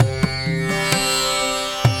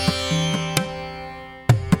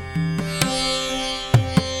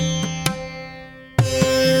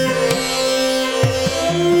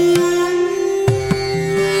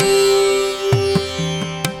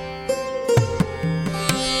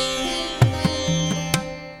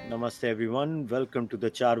Namaste, everyone. Welcome to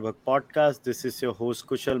the Charvak podcast. This is your host,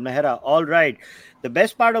 Kushal Mehra. All right. The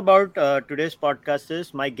best part about today's podcast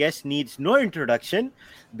is my guest needs no introduction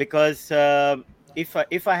because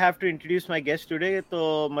if I have to introduce my guest today,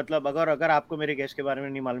 तो मतलब अगर आपको मेरे guest के बारे में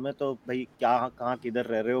नहीं मालूम है तो भाई क्या कहाँ किधर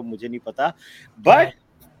रह रहे हो मुझे नहीं पता. क्या है?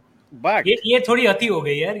 But ये थोड़ी अति हो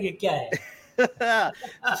गई यार, ये क्या है?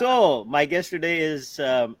 so my guest today is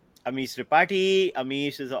Amish Tripathi.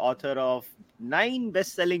 Amish is the author of 9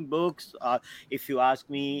 best-selling books. If you ask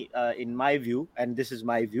me, in my view, and this is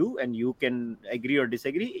my view, and you can agree or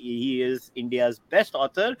disagree, he is India's best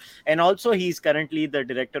author, and also he's currently the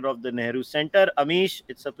director of the Nehru Center. Amish,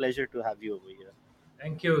 it's a pleasure to have you over here.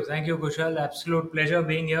 Thank you, Kushal. Absolute pleasure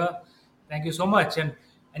being here. Thank you so much. And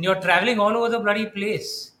you're traveling all over the bloody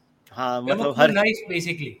place. हाँ You have a मतलब cool हर life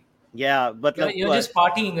basically. yeah मतलब You're just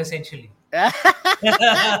partying essentially.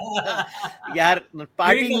 यार Living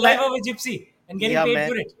partying the life of a gypsy and getting Yeah, paid man.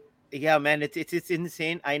 for it. Yeah, man, it's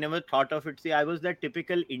insane. I never thought of it. See, I was that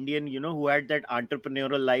typical Indian, who had that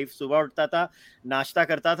entrepreneurial life. सुबह उठता था, नाश्ता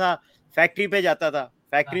करता था, factory पे जाता था,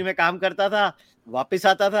 factory में काम करता था, वापस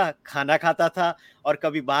आता था, खाना खाता था, और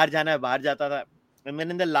कभी बाहर जाना है बाहर जाता था. And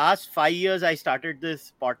then in the last 5 years, I started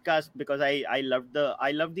this podcast because I love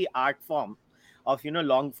the art form of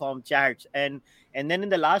long form chats, and then in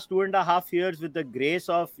the last 2.5 years, with the grace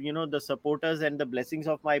of the supporters and the blessings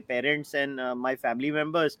of my parents and my family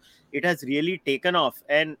members, it has really taken off,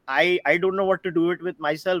 and I don't know what to do it with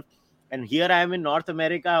myself. And here I am in North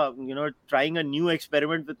America, trying a new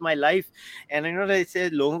experiment with my life. And ऐसे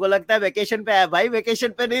लोगों को लगता है vacation पे है. भाई vacation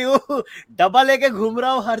पे नहीं हूँ, डब्बा लेके घूम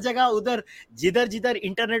रहा हूँ हर जगह. उधर जिधर जिधर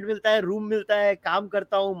इंटरनेट मिलता है, रूम मिलता है, काम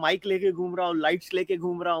करता हूँ, माइक लेके घूम रहा हूँ, लाइट्स लेके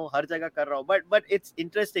घूम रहा हूँ, हर जगह कर रहा हूँ. But it's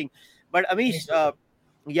interesting. But Amish,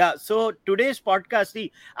 yeah, so today's podcast,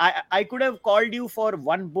 see, I could have called you for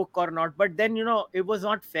one book or not, but then it was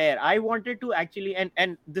not fair. I wanted to actually,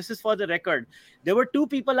 and this is for the record, there were two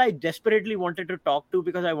people I desperately wanted to talk to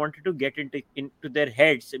because I wanted to get into their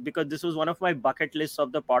heads, because this was one of my bucket lists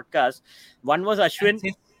of the podcast. One was Ashwin.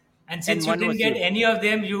 And since you one didn't was get you. any of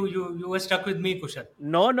them, you were stuck with me, Kushal.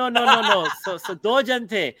 No. So दो जन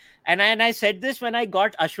थे, and I said this when I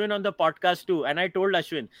got Ashwin on the podcast too, and I told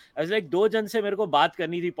Ashwin, I was like, दो जन से मेरे को बात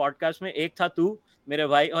करनी थी podcast में. एक था तू मेरे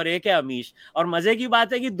भाई, और एक है अमीश. और मजे की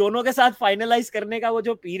बात है कि दोनों के साथ फाइनलाइज करने का वो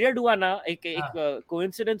जो पीरियड हुआ ना, एक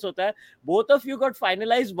कोइंसिडेंस होता है. Both of you got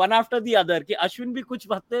finalise one after the other. कि अश्विन भी कुछ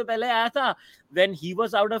हफ्ते पहले आया था when he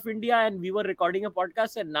was out of India and we were recording a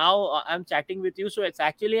podcast, and now I'm chatting with you. So it's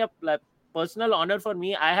actually a personal honor for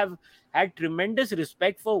me. I have had tremendous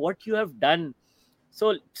respect for what you have done.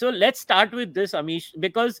 So let's start with this, Amish,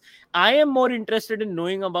 because I am more interested in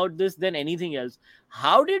knowing about this than anything else.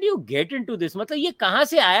 How did you get into this? मतलब ये कहाँ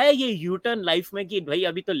से आया है ये U-turn life में कि भाई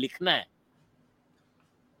अभी तो लिखना है?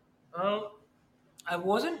 I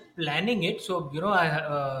wasn't planning it. So,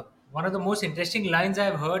 one of the most interesting lines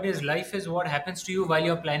I've heard is life is what happens to you while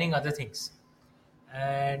you're planning other things.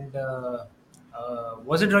 And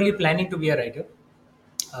wasn't really planning to be a writer.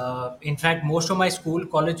 In fact, most of my school,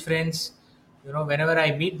 college friends, whenever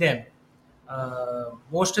I meet them,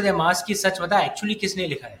 most of them ask कि सच बता actually किसने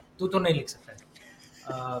लिखा है, तू तो नहीं लिख सकता है.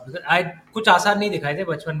 Because I कुछ आसार नहीं दिखाए थे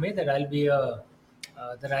बचपन में that I'll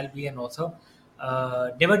be an author.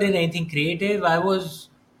 Never did anything creative. I was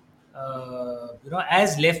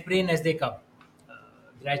as left brain as they come.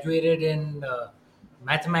 Graduated in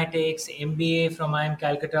mathematics, MBA from IIM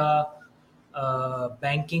Calcutta,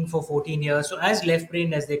 banking for 14 years. So as left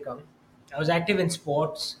brain as they come. I was active in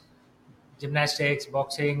sports, gymnastics,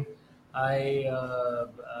 boxing.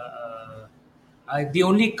 The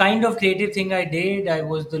only kind of creative thing I did, I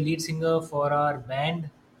was the lead singer for our band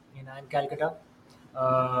in IIM Calcutta.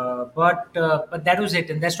 But that was it,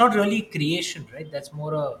 and that's not really creation, right? That's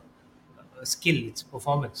more a skill. It's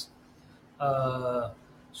performance.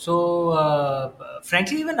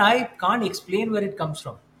 Frankly, even I can't explain where it comes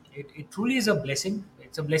from. It truly is a blessing.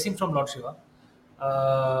 It's a blessing from Lord Shiva.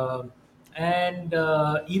 And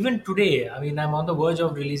even today, I mean, I'm on the verge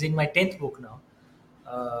of releasing my 10th book now,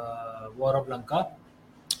 War of Lanka.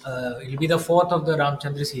 It'll be the 4th of the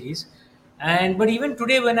Ramchandra series. But even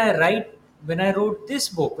today, when I wrote this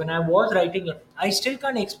book, when I was writing it, I still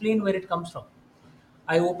can't explain where it comes from.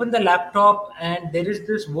 I open the laptop and there is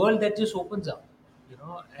this world that just opens up,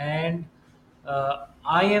 and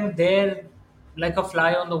I am there like a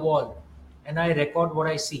fly on the wall, and I record what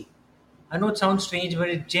I see. I know it sounds strange, but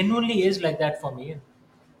it genuinely is like that for me.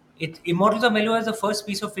 Immortals of Melo is the first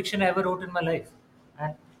piece of fiction I ever wrote in my life,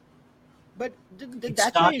 and But it that's very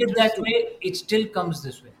started that interesting. way. It still comes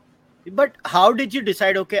this way. But how did you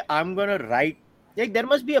decide, okay, I'm going to write Like there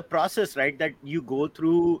must be a process, right, that you go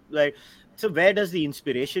through. Like, so where does the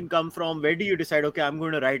inspiration come from? Where do you decide, okay, I'm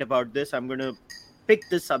going to write about this, I'm going to pick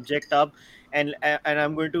this subject up, and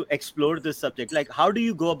I'm going to explore this subject? Like, how do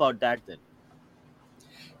you go about that then?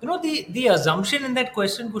 The assumption in that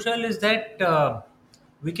question, Kushal, is that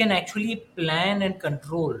we can actually plan and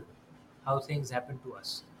control how things happen to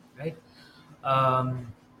us, right?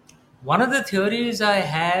 Um, One of the theories I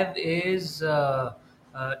have is a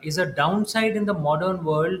downside in the modern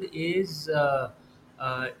world is the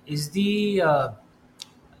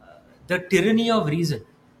tyranny of reason,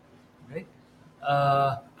 right?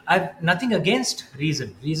 I've nothing against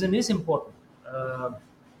reason. Reason is important.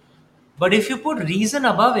 But if you put reason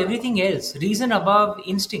above everything else, reason above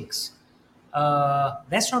instincts,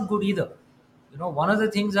 that's not good either. One of the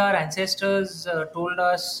things our ancestors told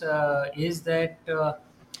us is that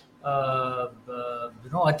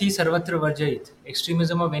ati sarvatra varjayit,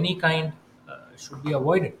 extremism of any kind should be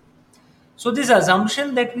avoided. So this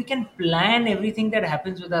assumption that we can plan everything that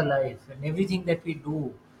happens with our life and everything that we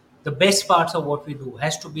do, the best parts of what we do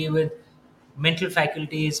has to be with mental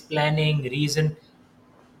faculties, planning, reason.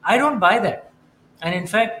 I don't buy that. And in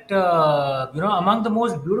fact, among the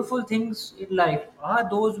most beautiful things in life are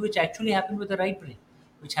those which actually happen with the right brain,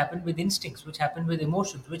 which happen with instincts, which happen with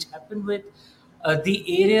emotions, which happen with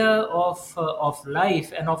the area of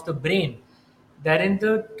life and of the brain that in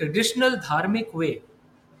the traditional dharmic way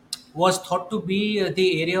was thought to be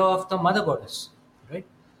the area of the mother goddess, right?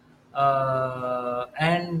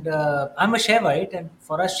 And I'm a Shaivite, and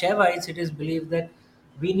for us Shaivites, it is believed that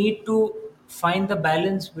we need to find the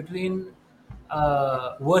balance between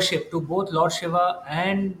worship to both Lord Shiva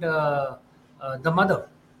and the mother,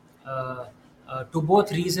 uh, to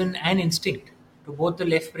both reason and instinct, to both the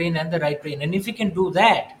left brain and the right brain. And if we can do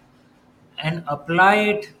that, and apply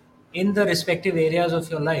it in the respective areas of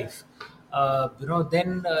your life,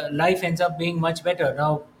 then life ends up being much better.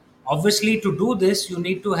 Now, obviously, to do this, you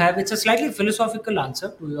need to have. It's a slightly philosophical answer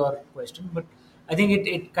to your question, but I think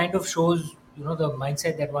it kind of shows the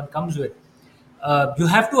mindset that one comes with. You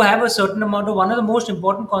have to have a certain amount of. One of the most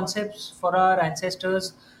important concepts for our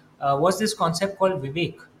ancestors was this concept called Hmm.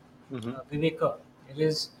 viveka. It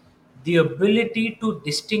is the ability to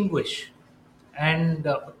distinguish and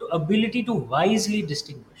ability to wisely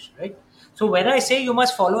distinguish, right? So when I say you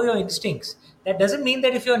must follow your instincts, that doesn't mean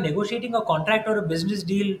that if you're negotiating a contract or a business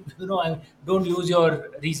deal, don't use your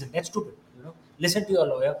reason. That's stupid. Listen to your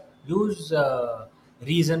lawyer, use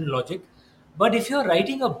reason, logic. But if you're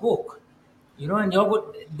writing a book, and you're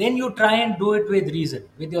good, then you try and do it with reason,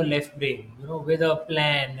 with your left brain, with a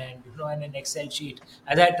plan and and an Excel sheet,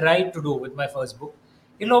 as I tried to do with my first book.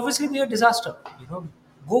 It'll obviously be a disaster.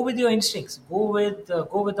 Go with your instincts, go with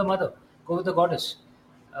the mother, go with the goddess,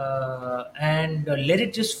 and let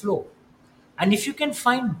it just flow. And if you can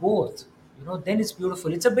find both, then it's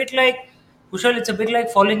beautiful. It's a bit like Kushal. It's a bit like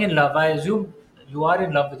falling in love. I assume you are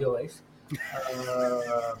in love with your wife.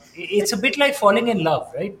 It's a bit like falling in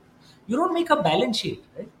love, right? You don't make a balance sheet,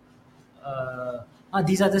 right?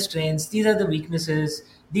 These are the strengths, these are the weaknesses,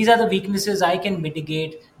 these are the weaknesses I can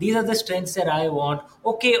mitigate, these are the strengths that I want.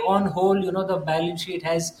 Okay, on whole, the balance sheet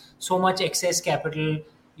has so much excess capital,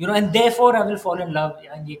 and therefore I will fall in love.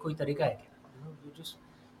 And ye koi tarika hai kya?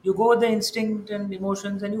 You go with the instinct and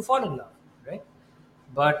emotions and you fall in love, right?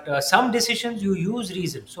 But some decisions you use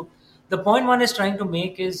reason. So the point one is trying to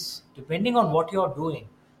make is, depending on what you're doing,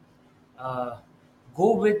 uh,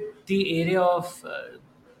 go with the area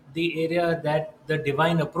that the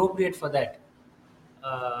divine appropriate for that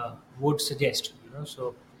would suggest.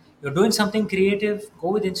 So you're doing something creative, go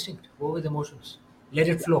with instinct, go with emotions, let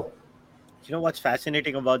it flow. What's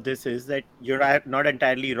fascinating about this is that you're not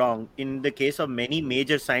entirely wrong. In the case of many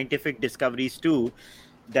major scientific discoveries too,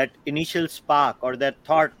 that initial spark or that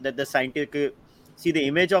thought that the scientific, see, the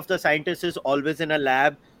image of the scientist is always in a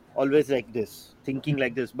lab, always like this, thinking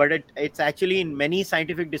like this, but it's actually in many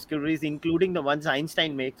scientific discoveries, including the ones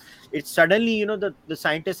Einstein makes, it's suddenly, the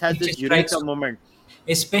scientist has It this just strikes eureka you. moment.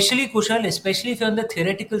 Especially Kushal, especially if you're in the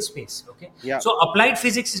theoretical space. Okay, Yeah. so applied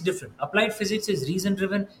physics is different. Applied physics is reason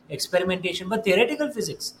driven experimentation, but theoretical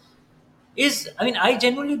physics is, I mean, I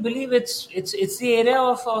genuinely believe it's the area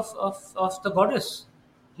of the goddess.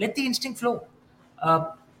 Let the instinct flow,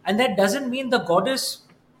 and that doesn't mean the goddess,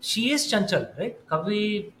 she is chanchal, right?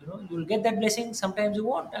 Kabhi, you'll get that blessing, sometimes you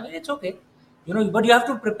won't. I mean, it's okay, but you have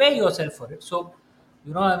to prepare yourself for it. So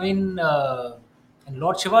I mean, and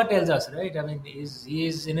Lord Shiva tells us, right? I mean, he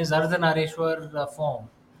is in his Ardhanareshwar form,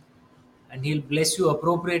 and he'll bless you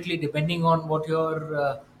appropriately depending on what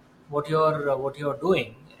you're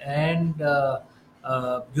doing. And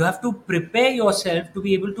you have to prepare yourself to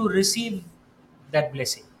be able to receive that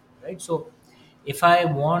blessing, right? So if I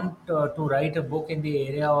want to write a book in the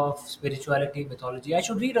area of spirituality, mythology, I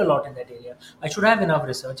should read a lot in that area. I should have enough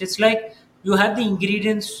research. It's like you have the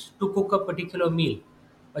ingredients to cook a particular meal,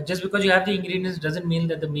 but just because you have the ingredients doesn't mean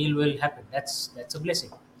that the meal will happen. That's a blessing.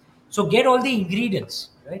 So get all the ingredients,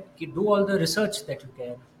 right? Do all the research that you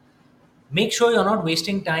can. Make sure you're not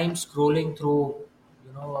wasting time scrolling through,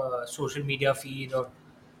 social media feed or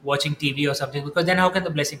watching TV or something, because then how can the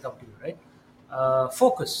blessing come to you, right?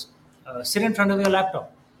 Focus. Sit in front of your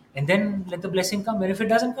laptop, and then let the blessing come. And if it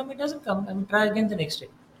doesn't come, it doesn't come. I mean, try again the next day.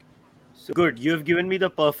 So good. You have given me the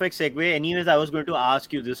perfect segue. Anyways, I was going to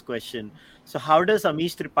ask you this question. So, how does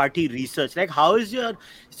Amish Tripathi research? Like, how is your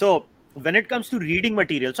so when it comes to reading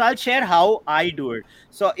material? So, I'll share how I do it.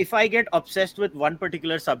 So, if I get obsessed with one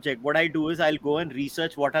particular subject, what I do is I'll go and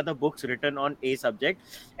research what are the books written on a subject,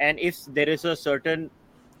 and if there is a certain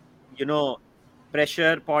you know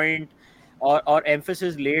pressure point or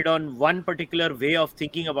emphasis laid on one particular way of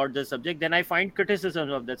thinking about the subject, then I find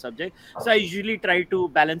criticisms of that subject. So I usually try to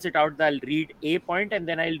balance it out, that I'll read a point and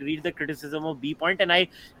then I'll read the criticism of b point, and I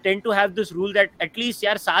tend to have this rule that at least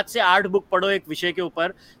यार 7 से 8 book पढ़ो एक विषय के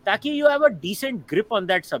ऊपर, ताकि you have a decent grip on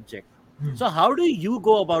that subject. So how do you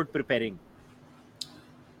go about preparing?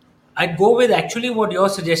 I'd go with actually what you're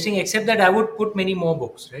suggesting, except that I would put many more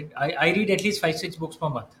books, right? I read at least 5, 6 books per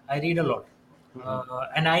month. I read a lot.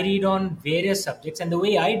 And I read on various subjects. And the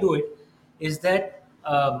way I do it is that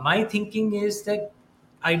my thinking is that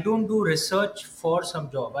I don't do research for some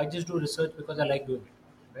job. I just do research because I like doing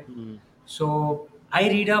it, right? So I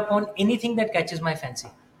read up on anything that catches my fancy,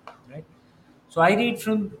 right? So I read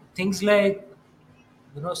from things like,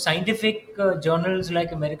 scientific journals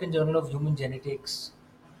like American Journal of Human Genetics,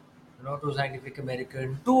 to Scientific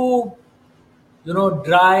American, to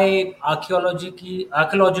dry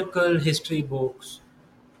archaeological history books,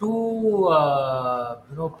 to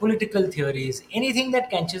political theories, anything that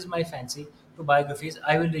catches my fancy, to biographies,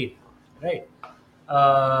 I will read, right?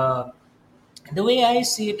 Uh, the way I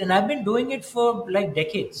see it, and I've been doing it for like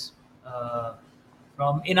decades.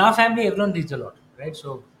 From in our family, everyone reads a lot, right?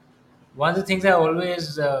 So one of the things I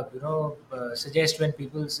always suggest when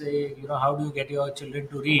people say, how do you get your children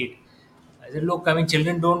to read? I said, look, I mean,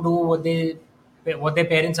 children don't do what their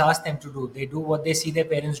parents ask them to do. They do what they see their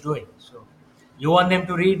parents doing. So you want them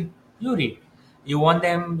to read, you read. You want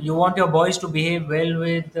your boys to behave well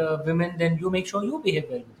with women, then you make sure you behave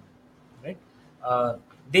well with them,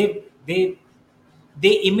 right?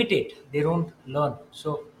 They imitate, they don't learn.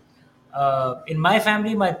 So in my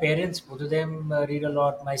family, my parents, both of them read a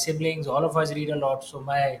lot. My siblings, all of us read a lot. So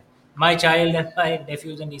my child and my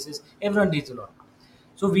nephews and nieces, everyone reads a lot.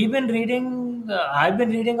 So we've been reading. I've been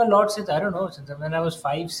reading a lot since, I don't know, since when I was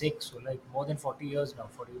 5, 6. So like more than 40 years now.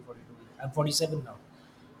 40, 42. I'm 47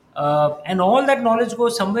 now. And all that knowledge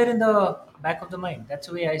goes somewhere in the back of the mind. That's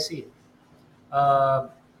the way I see it.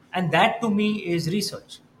 And that to me is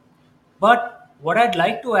research. But what I'd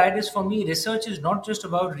like to add is, for me, research is not just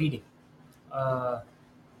about reading. Uh,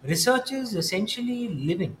 Research is essentially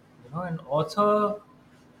living. An author,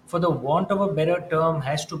 for the want of a better term,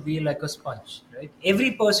 has to be like a sponge, right?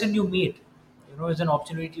 Every person you meet, is an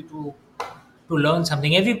opportunity to learn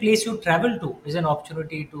something. Every place you travel to is an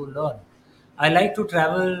opportunity to learn. I like to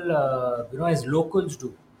travel, as locals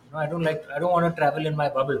do. I don't want to travel in my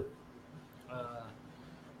bubble. Uh,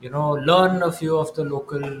 Learn a few of the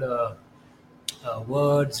local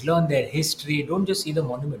words, learn their history. Don't just see the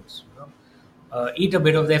monuments. Eat a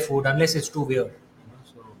bit of their food, unless it's too weird.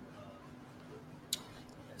 So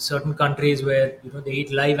certain countries where they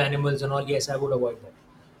eat live animals and all, yes, I would avoid that.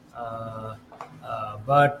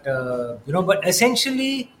 But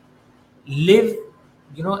essentially live,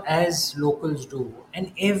 as locals do,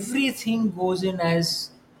 and everything goes in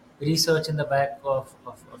as research in the back of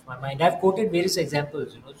my mind. I've quoted various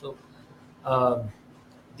examples. So um,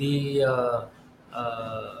 the uh,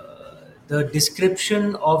 the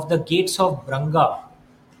description of the gates of Branga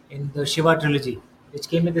in the Shiva trilogy, which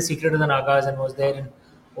came in The Secret of the Nagas and was there in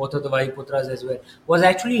Oath of the Vajuputras as well, was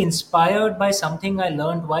actually inspired by something I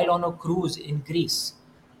learned while on a cruise in Greece,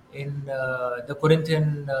 in the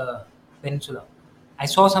Corinthian Peninsula. I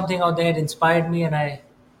saw something out there, it inspired me, and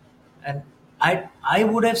I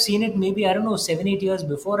would have seen it maybe, I don't know, 7, 8 years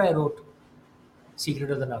before I wrote Secret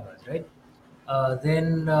of the Nagas, right?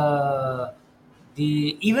 Then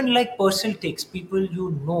the even like personal takes, people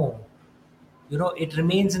it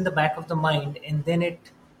remains in the back of the mind, and then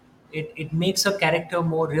it makes a character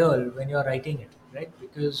more real when you're writing it, right?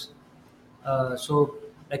 Because so,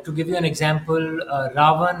 like, to give you an example,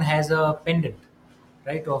 Ravan has a pendant,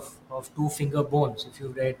 right, of two finger bones. If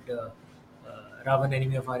you've read Ravan,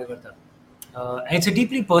 Enemy of Aryavarta, And it's a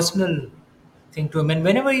deeply personal thing to him. And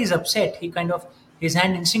whenever he's upset, he kind of his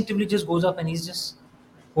hand instinctively just goes up and he's just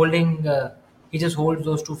holding. He just holds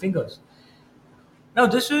those two fingers. Now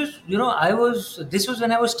this was, this was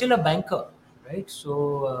when I was still a banker, right?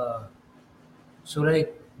 So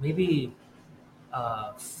like maybe,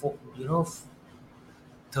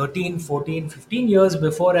 13, 14, 15 years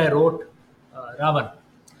before I wrote Ravan.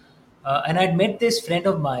 And I'd met this friend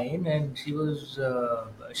of mine, and she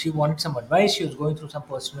wanted some advice. She was going through some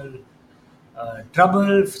personal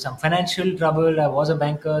trouble, some financial trouble. I was a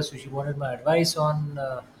banker, so she wanted my advice on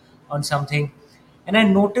something. And I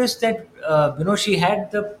noticed that she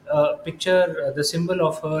had the picture, the symbol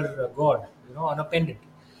of her god, on a pendant.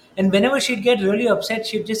 And whenever she'd get really upset,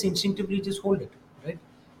 she'd just instinctively just hold it, right?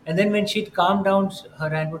 And then when she'd calm down, her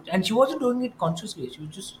hand would, and she wasn't doing it consciously. She was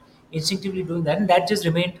just instinctively doing that, and that just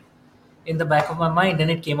remained in the back of my mind.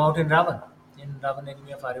 And it came out in Ravan,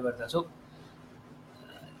 Enemy of Aryavarta. So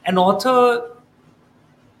an author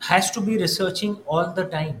has to be researching all the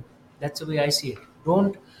time. That's the way I see it.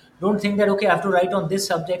 Don't think that, okay, I have to write on this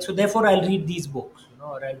subject, so therefore I'll read these books,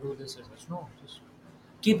 or I'll do this research. No, just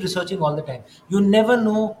keep researching all the time. You never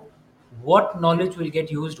know what knowledge will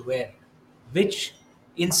get used where, which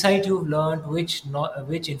insight you've learned, which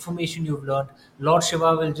information you've learned. Lord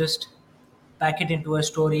Shiva will just pack it into a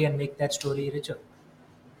story and make that story richer.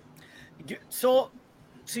 So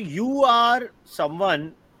you are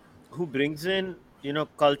someone who brings in,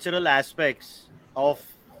 cultural aspects of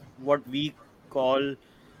what we call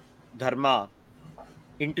dharma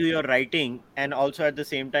into your writing, and also at the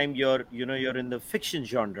same time you're in the fiction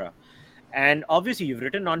genre. And obviously you've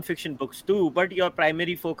written non-fiction books too, but your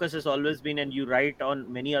primary focus has always been, and you write on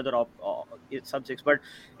many other subjects. But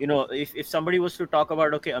if somebody was to talk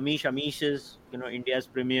about, okay, Amish is India's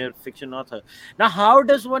premier fiction author. Now how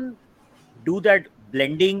does one do that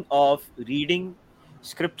blending of reading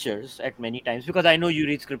scriptures at many times? Because I know you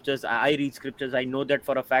read scriptures, I read scriptures, I know that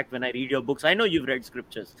for a fact. When I read your books, I know you've read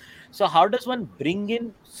scriptures. So how does one bring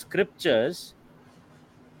in scriptures,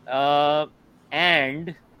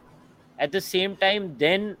 and at the same time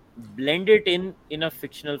then blend it in a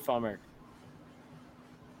fictional format?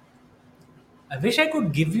 I wish I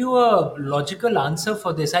could give you a logical answer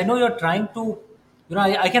for this. I know you're trying to,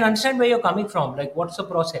 I can understand where you're coming from. Like, what's the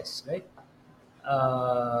process, right?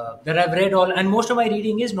 That I've read all, and most of my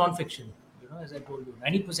reading is non-fiction. As I told you,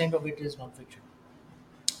 90% of it is non-fiction,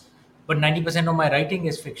 but 90% of my writing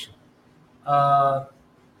is fiction. Uh,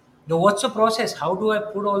 now, what's the process? How do I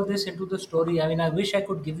put all this into the story? I mean, I wish I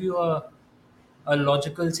could give you a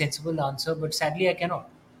logical, sensible answer, but sadly, I cannot.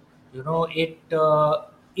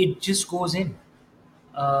 It just goes in.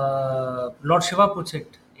 Lord Shiva puts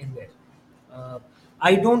it in there. Uh,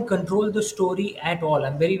 I don't control the story at all.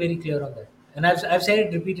 I'm very, very clear on that, and I've said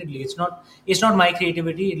it repeatedly. It's not my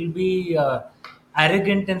creativity. It'll be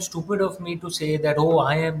arrogant and stupid of me to say that, oh,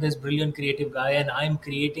 I am this brilliant creative guy and I'm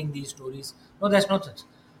creating these stories. No, that's not such.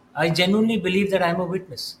 I genuinely believe that I'm a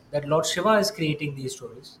witness that Lord Shiva is creating these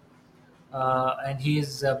stories, and he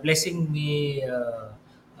is blessing me uh,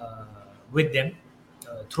 with them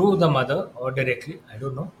through the mother or directly. I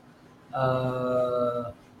don't know.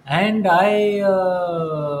 And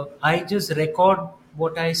I just record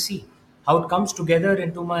what I see, how it comes together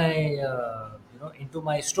into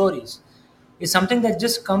my stories. Is something that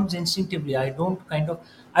just comes instinctively. I don't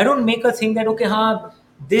make a thing that, okay,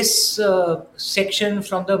 this section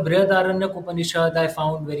from the Brihadaranyaka Upanishad I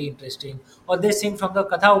found very interesting, or this thing from the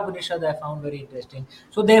Katha Upanishad I found very interesting.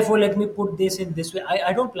 So therefore, let me put this in this way.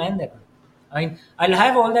 I don't plan that way. I'll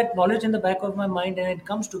have all that knowledge in the back of my mind, and it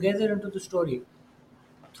comes together into the story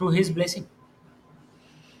through His blessing.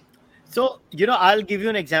 So, I'll give you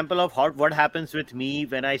an example of what happens with me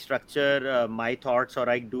when I structure my thoughts, or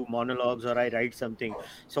I do monologues, or I write something.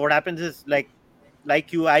 So what happens is, like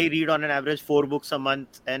you, I read on an average 4 books a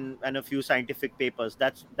month, and a few scientific papers.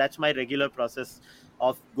 That's my regular process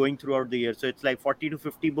of going throughout the year. So it's like 40 to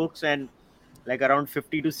 50 books, and like around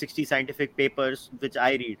 50 to 60 scientific papers which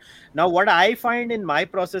I read. Now what I find in my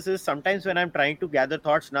process is, sometimes when I'm trying to gather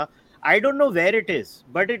thoughts, now I don't know where it is,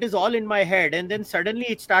 but it is all in my head, and then suddenly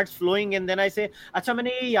it starts flowing, and then I say, अच्छा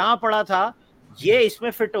मैंने ये यहाँ पढ़ा था, ये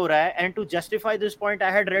इसमें fit हो रहा है, and to justify this point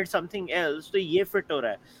I had read something else, तो ये fit हो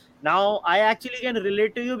रहा है. Now I actually can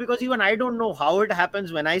relate to you, because even I don't know how it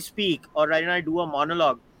happens when I speak, or when I do a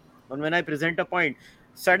monologue, or when I present a point.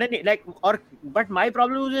 Suddenly like, और but my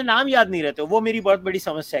problem, मुझे नाम याद नहीं रहते. वो मेरी बहुत बड़ी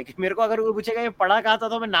समस्या है कि मेरे को अगर कोई पूछेगा ये पढ़ा कहाँ था,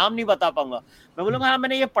 तो मैं नाम नहीं बता पाऊंगा. मैं बोलूंगा हाँ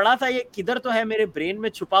मैंने ये पढ़ा था, ये किधर तो है मेरे ब्रेन में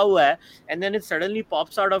छुपा हुआ है, and then it suddenly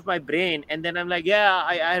pops out of my brain, and then I am like, yeah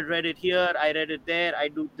I read it here, I read it there, I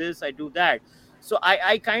do this, I do that. So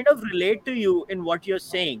I kind of relate to you in what you're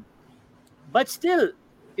saying, but still,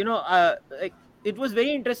 like, it was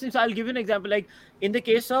very interesting. So I'll give you an example. Like in the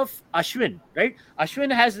case of Ashwin, right?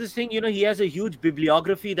 Ashwin has this thing, he has a huge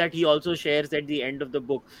bibliography that he also shares at the end of the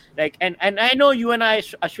book. Like, and I know you and I,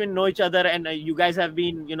 Ashwin, know each other, and you guys have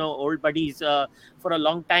been, old buddies for a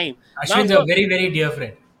long time now. Ashwin's a So very, very dear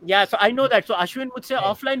friend. yeah, so I know that. So Ashwin मुझसे Right.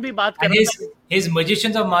 offline भी बात And कर रहा था. his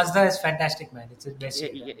Magicians of Mazda is fantastic, man. It's his best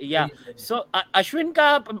yet. Yeah, so Ashwin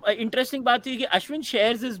का interesting बात थी कि Ashwin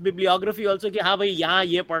shares his bibliography also कि हाँ भाई यहाँ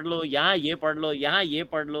ये पढ़ लो, यहाँ ये पढ़ लो, यहाँ ये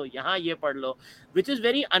पढ़ लो, यहाँ ये पढ़ लो, which is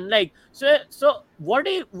very unlike. So what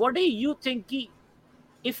do you think कि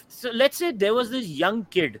if, so let's say there was this young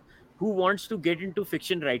kid who wants to get into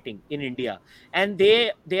fiction writing in India, and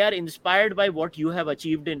they are inspired by what you have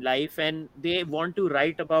achieved in life, and they want to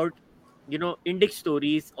write about Indic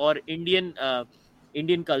stories or Indian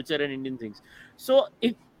culture and Indian things. So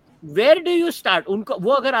if, where do you start? उनको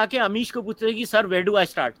वो अगर आके अमीश को पूछते हैं कि sir where do I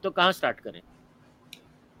start, तो कहाँ start करें?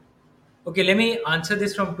 Okay, let me answer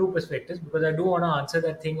this from two perspectives because I do want to answer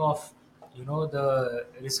that thing of the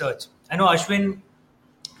research. I know Ashwin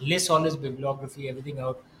lists all his bibliography, everything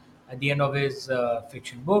out at the end of his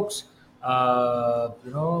fiction books. But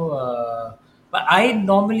I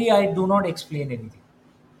do not explain anything.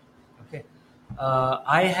 Okay,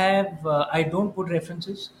 I don't put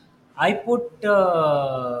references. I put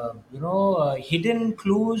hidden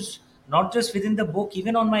clues, not just within the book,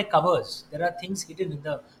 even on my covers. There are things hidden in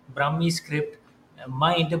the Brahmi script,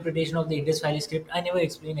 my interpretation of the Indus Valley script. I never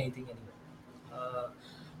explain anything anywhere.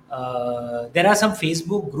 There are some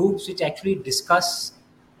Facebook groups which actually discuss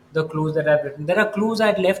the clues that I've written. There are clues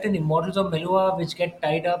I'd left in Immortals of Melua which get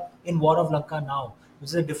tied up in War of Lanka now, which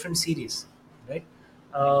is a different series, right?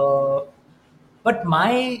 But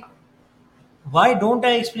why don't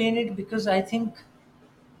I explain it? Because I think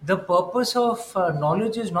the purpose of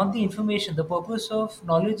knowledge is not the information. The purpose of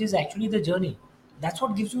knowledge is actually the journey. That's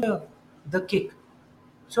what gives you the kick.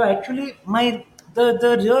 So actually,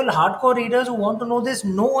 the real hardcore readers who want to know this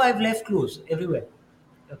know I've left clues everywhere.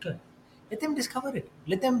 Okay, let them discover it.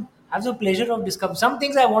 Let them have the pleasure of discovering. Some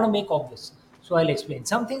things I want to make obvious, so I'll explain.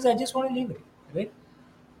 Some things I just want to leave it. Right?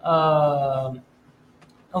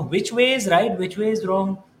 Which way is right? Which way is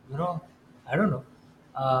wrong? I don't know.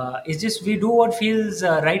 It's just we do what feels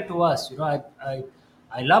right to us.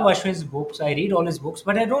 I love Ashwin's books. I read all his books,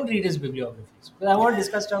 but I don't read his bibliographies because I want to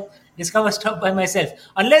discover stuff by myself.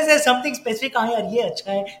 Unless there's something specific, हाँ यार ये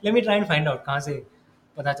अच्छा है. Let me try and find out कहाँ से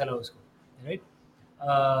पता चला उसको, right?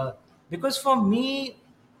 Because for me,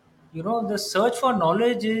 the search for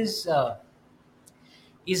knowledge is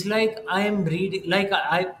like I am reading. Like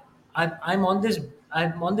I'm on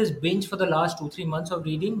this binge for the last 2-3 months of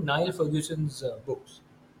reading Niall Ferguson's books.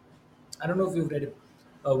 I don't know if you've read it.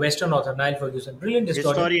 Western author Niall Ferguson, brilliant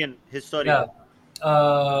historian. Historian. Yeah,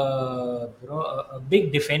 a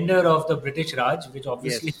big defender of the British Raj, which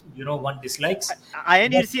obviously Yes. One dislikes.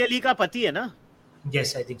 Ayaan Hirsi Ali का पति है ना?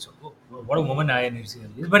 Yes, I think so. Oh, what a woman Ian Irsi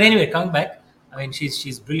is. But anyway, coming back, I mean,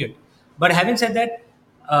 she's brilliant. But having said that,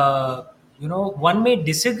 one may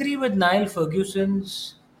disagree with Niall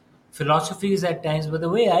Ferguson's philosophies at times, but the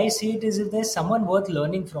way I see it is if there's someone worth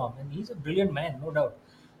learning from, and he's a brilliant man, no doubt,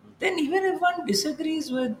 then even if one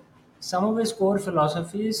disagrees with some of his core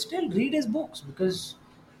philosophies, still read his books because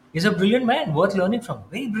he's a brilliant man, worth learning from.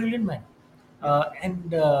 Very brilliant man.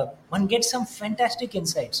 And one gets some fantastic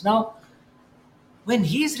insights. Now, when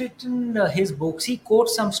he's written his books, he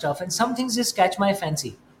quotes some stuff, and some things just catch my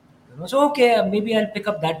fancy. So okay, maybe I'll pick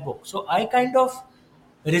up that book. So I kind of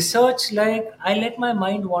research, like I let my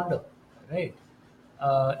mind wander, right?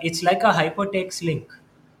 It's like a hypertext link,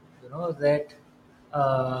 that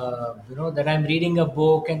that I'm reading a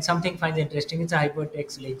book and something finds interesting. It's a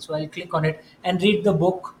hypertext link, so I'll click on it and read the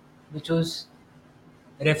book which was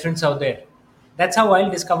reference out there. That's how I'll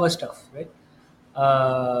discover stuff, right?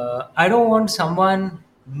 I don't want someone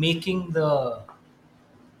making the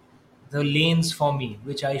lanes for me,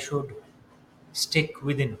 which I should stick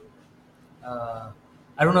within. I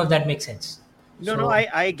don't know if that makes sense. No,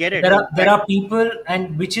 I get it. There are people,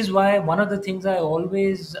 and which is why one of the things I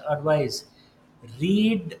always advise: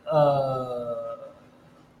 read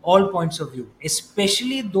all points of view,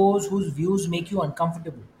 especially those whose views make you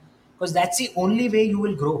uncomfortable, because that's the only way you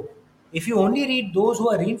will grow. If you only read those who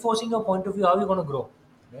are reinforcing your point of view, how are you going to grow,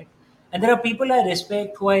 right? And there are people I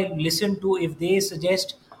respect who I listen to. If they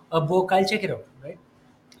suggest a book, I'll check it out, right?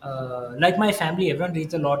 Like my family, everyone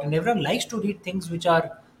reads a lot, and everyone likes to read things which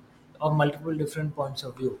are of multiple different points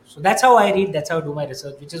of view. So that's how I read. That's how I do my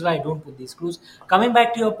research, which is why I don't put these clues. Coming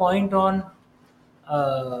back to your point on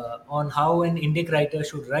how an Indic writer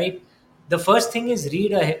should write, the first thing is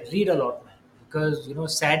read a lot, man, because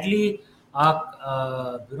sadly,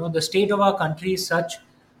 our the state of our country is such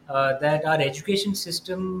that our education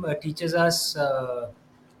system teaches us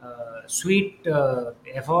sweet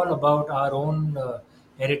all about our own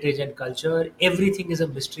heritage and culture. Everything is a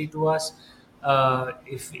mystery to us.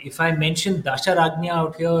 If I mention Dasharagnya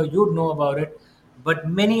out here, you'd know about it, but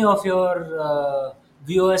many of your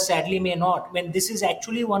viewers sadly may not. When this is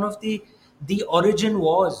actually one of the origin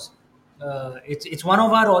wars. It's one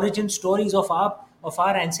of our origin stories of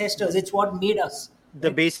our ancestors. It's what made us. The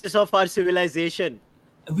Right? basis of our civilization.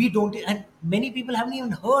 We don't, and many people haven't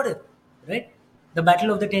even heard it. Right? The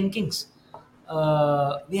Battle of the Ten Kings.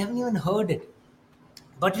 We haven't even heard it,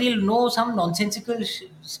 but we'll know some nonsensical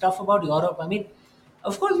stuff about Europe. I mean,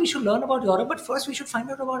 of course, we should learn about Europe, but first we should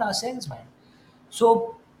find out about ourselves, man. So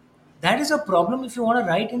that is a problem if you want to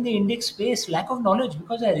write in the Indic space, lack of knowledge,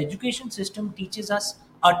 because our education system teaches us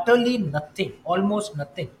utterly nothing, almost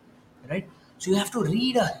nothing, right? So you have to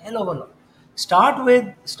read a hell of a lot. Start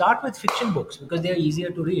with fiction books because they are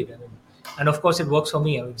easier to read. I mean, and of course it works for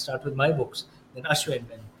me. I mean, start with my books, then Ashwin,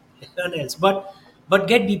 then everyone else. But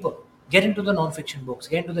get deeper, get into the non-fiction books,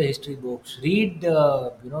 get into the history books, read.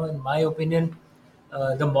 In my opinion,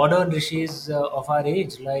 the modern rishis of our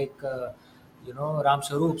age, like Ram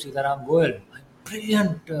Sarup, Sitaram Goel,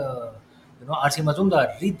 brilliant. R.C.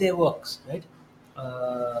 Mazumdar, read their works, right?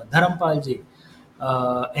 Dharampal ji,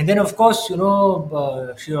 and then of course Sri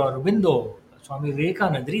Aurobindo, Swami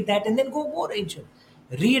Vivekanand. Read that, and then go more ancient.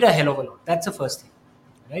 Read a hell of a lot. That's the first thing,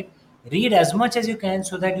 right? Read as much as you can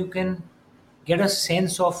so that you can get a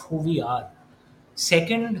sense of who we are.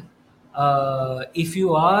 Second, if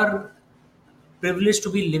you are privileged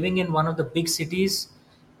to be living in one of the big cities,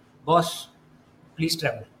 boss, please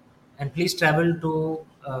travel, and please travel to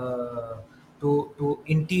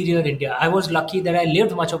interior India. I was lucky that I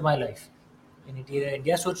lived much of my life in interior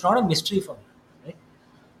India, so it's not a mystery for me, right?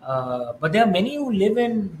 But there are many who live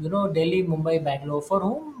in Delhi, Mumbai, Bangalore, for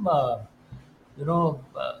whom you know,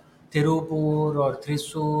 Tirupur or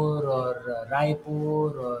Thrissur or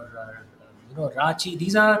Raipur or Ranchi.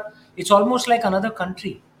 It's almost like another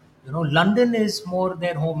country. London is more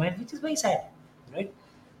their home, and which is very sad, right?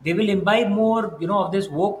 They will imbibe more, of this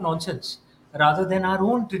woke nonsense rather than our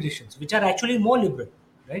own traditions, which are actually more liberal,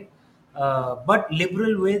 right? But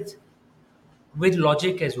liberal with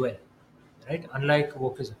logic as well, right? Unlike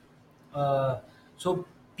wokeism. So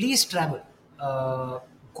please travel.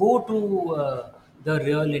 Go to the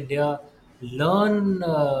real India. Learn.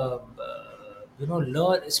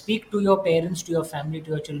 Learn. Speak to your parents, to your family, to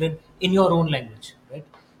your children in your own language, right?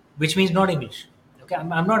 Which means not English. Okay,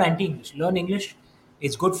 I'm not anti-English. Learn English.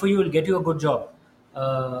 It's good for you. It'll get you a good job.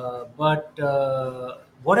 But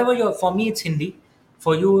whatever your, for me, it's Hindi.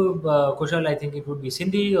 For you, Kushal, I think it would be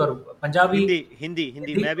Sindhi or Punjabi.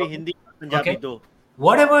 Hindi मैं भी Okay. Hindi और Punjabi Okay. दो.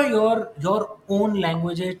 Whatever your own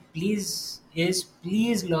language please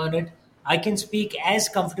learn it. I can speak as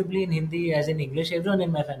comfortably in Hindi as in English. Everyone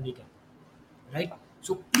in my family can, right?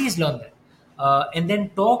 So please learn that, and then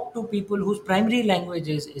talk to people whose primary language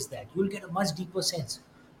is that. You'll get a much deeper sense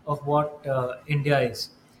of what India is.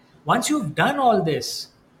 Once you've done all this,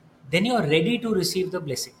 then you're ready to receive the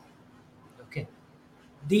blessing. Okay.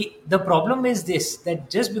 The problem is this, that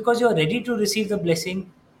just because you're ready to receive the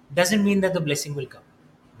blessing doesn't mean that the blessing will come,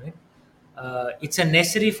 right? It's a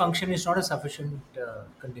necessary function, it's not a sufficient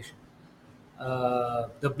condition.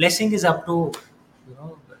 The blessing is up to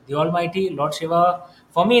the Almighty, Lord Shiva.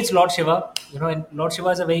 For me, it's Lord Shiva. And Lord Shiva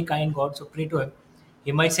is a very kind God, so pray to him.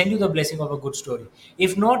 He might send you the blessing of a good story.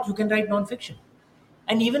 If not, you can write non-fiction.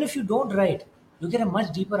 And even if you don't write, you get a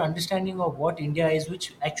much deeper understanding of what India is,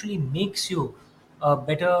 which actually makes you a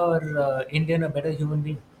better Indian, a better human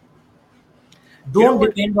being. You know Don't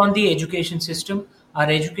what? depend on the education system. Our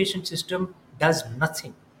education system does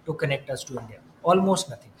nothing to connect us to India. Almost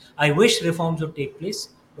nothing. I wish reforms would take place,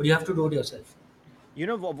 but you have to do it yourself.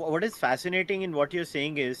 What is fascinating in what you're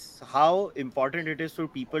saying is how important it is for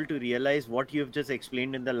people to realize what you've just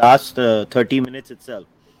explained in the last 30 minutes itself.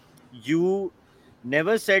 You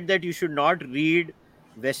never said that you should not read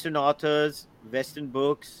Western authors, Western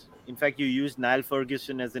books. In fact, you used Niall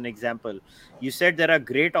Ferguson as an example. You said there are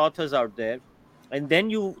great authors out there, and then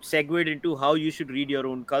you segued into how you should read your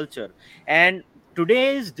own culture. And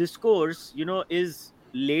today's discourse, is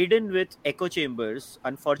laden with echo chambers,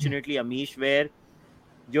 unfortunately, Amish, where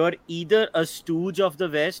you're either a stooge of the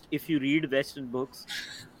West if you read Western books,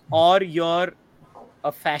 or you're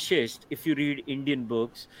a fascist if you read Indian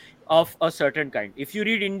books of a certain kind. If you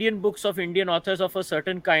read Indian books of Indian authors of a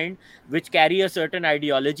certain kind, which carry a certain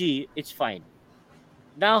ideology, it's fine.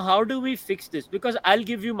 Now how do we fix this? Because I'll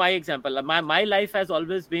give you my example. My life has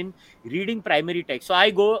always been reading primary text. So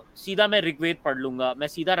I go सीधा मैं ऋग्वेद पढ़ लूंगा, मैं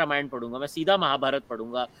सीधा रामायण पढ़ूंगा, मैं सीधा महाभारत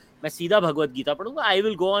पढ़ूंगा, मैं सीधा भगवत गीता पढ़ूंगा. I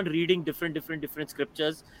will go on reading different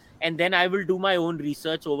scriptures, and then I will do my own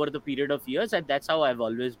research over the period of years, and that's how I've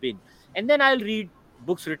always been. And then I'll read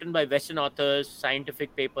books written by Western authors,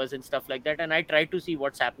 scientific papers and stuff like that, and I try to see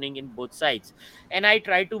what's happening in both sides, and I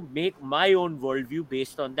try to make my own worldview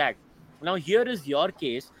based on that. Now here is your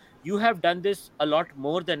case. You have done this a lot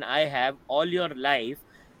more than I have all your life,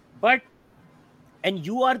 but and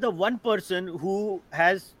you are the one person who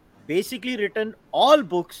has basically written all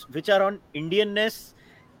books which are on Indianness,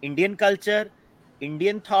 Indian culture,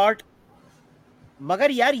 Indian thought.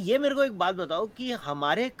 मगर यार ये मेरे को एक बात बताओ कि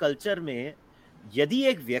हमारे कल्चर में यदि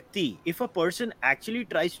एक व्यक्ति, if a person actually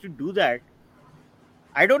tries to do that,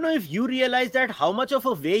 I don't know if you realize that how much of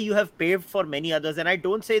a way you have paved for many others. And I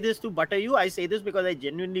don't say this to butter you. I say this because I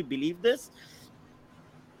genuinely believe this.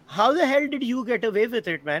 How the hell did you get away with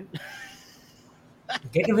it, man?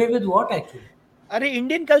 Get away with what actually? अरे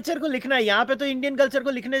Indian culture को लिखना है. यहाँ पे तो Indian culture को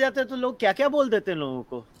लिखने जाते हैं तो लोग क्या क्या बोल देते हैं लोगों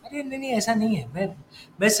को. अरे नहीं नहीं, ऐसा नहीं है.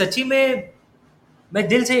 मैं सच्ची में, मैं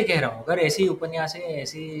दिल से ये कह रहा हूँ, अगर ऐसी उपन्यासें,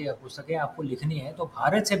 ऐसी पुस्तकें आपको लिखनी है तो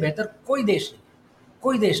भारत से बेहतर कोई देश नहीं,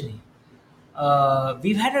 कोई देश नहीं.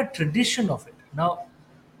 We've had a tradition of it. Now,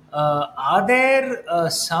 are there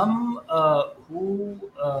some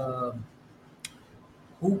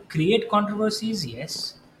who create controversies?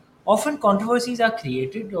 Yes. Often controversies are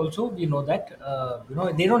created. Also, we know that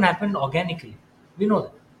they don't happen organically. We know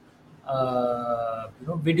that.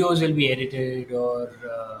 Videos will be edited, or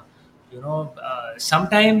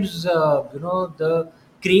sometimes the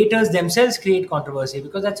creators themselves create controversy,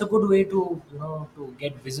 because that's a good way to to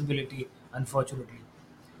get visibility. Unfortunately,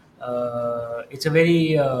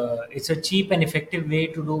 it's a cheap and effective way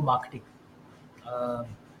to do marketing. Um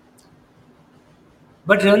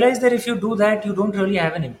but realize that if you do that, you don't really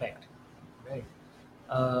have an impact, right?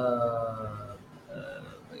 uh,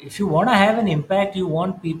 if you want to have an impact, you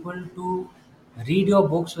want people to read your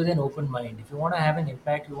books with an open mind. If you want to have an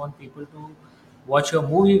impact, you want people to watch your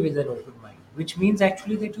movie with an open mind, which means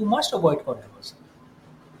actually that you must avoid controversy.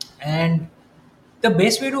 And the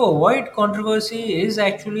best way to avoid controversy is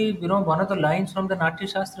actually, one of the lines from the Natya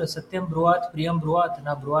Shastra: Satyam Bruat Priyam Bruat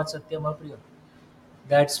Na Bruat Satyam Apriyam.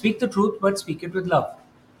 That speak the truth, but speak it with love.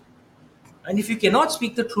 And if you cannot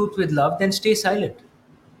speak the truth with love, then stay silent.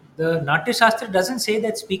 The Natya Shastra doesn't say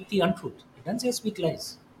that speak the untruth. It doesn't say speak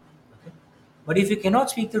lies. Okay? But if you cannot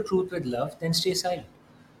speak the truth with love, then stay silent.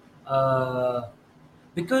 Uh,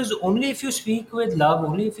 because only if you speak with love,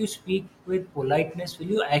 only if you speak with politeness, will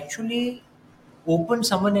you actually open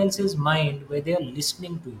someone else's mind where they are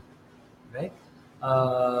listening to you, right?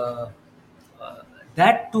 Uh, uh,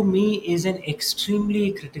 that to me is an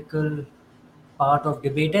extremely critical part of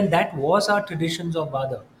debate, and that was our traditions of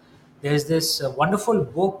Vada. There's this wonderful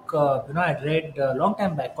book, I read a long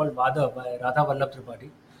time back, called Vada by Radha Vallabh Tripathi.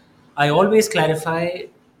 I always clarify,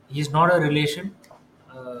 he's not a relation.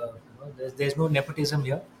 There's no nepotism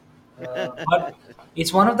here. But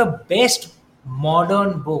it's one of the best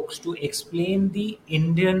modern books to explain the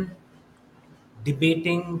Indian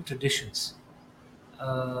debating traditions.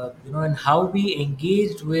 And how we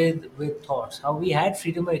engaged with thoughts, how we had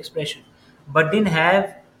freedom of expression, but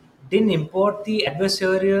didn't import the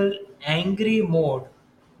adversarial, angry mode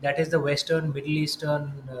that is the Western, Middle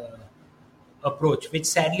Eastern approach, which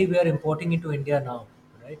sadly we are importing into India now,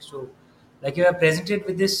 right? So, like, you are presented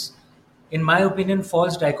with this, in my opinion,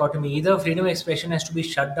 false dichotomy. Either freedom of expression has to be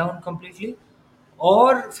shut down completely,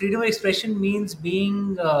 or freedom of expression means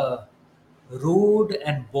being rude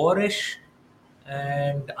and boorish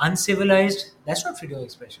and uncivilized. That's not freedom of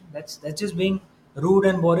expression. That's just being rude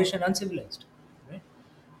and boorish and uncivilized, right?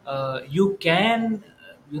 You can,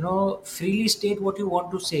 freely state what you want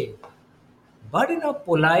to say, but in a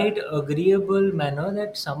polite, agreeable manner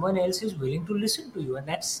that someone else is willing to listen to you. And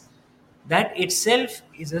that itself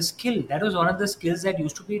is a skill. That was one of the skills that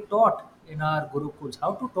used to be taught in our gurukuls: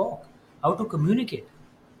 how to talk, how to communicate,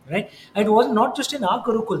 right? And it was not just in our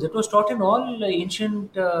gurukuls; it was taught in all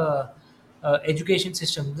ancient education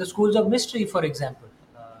systems. The schools of mystery, for example,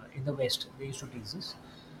 in the West, they used to teach this.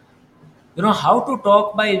 How to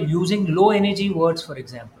talk by using low energy words, for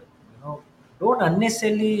example. Don't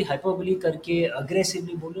unnecessarily hyperbole करके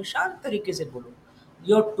aggressively बोलो, शांत तरीके से बोलो.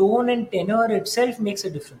 Your tone and tenor itself makes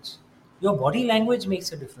a difference. Your body language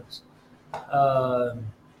makes a difference. uh,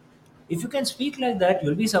 if you can speak like that,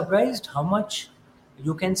 you'll be surprised how much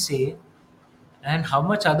you can say, and how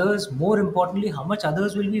much others, more importantly, how much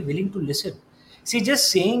others will be willing to listen. See,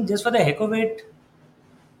 just saying just for the heck of it,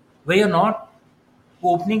 where you're not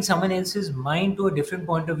opening someone else's mind to a different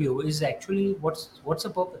point of view is actually what's the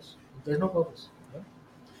purpose? There's no purpose. Right?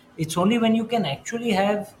 It's only when you can actually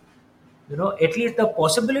have, at least the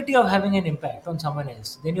possibility of having an impact on someone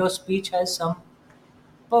else, then your speech has some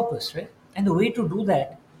purpose, right? And the way to do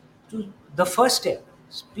that, to the first step,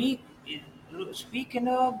 speak in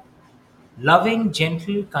a loving,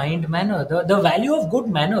 gentle, kind manner. The value of good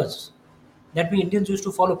manners that we Indians used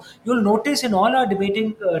to follow. You'll notice in all our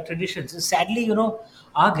debating traditions, sadly,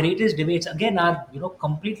 our greatest debates again are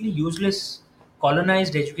completely useless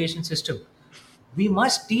colonized education system. We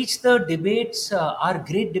must teach the debates, our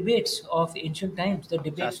great debates of ancient times, the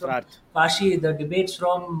debates from Shastrarth. Kashi, the debates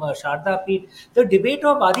from Sharda Peeth, the debate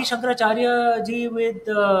of Adi Shankaracharya ji with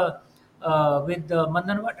Mandana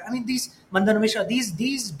Bhatt. I mean, these Mandana Mishra,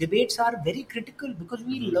 these debates are very critical because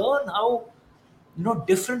we Mhm. learn how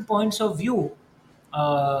different points of view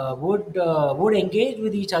would engage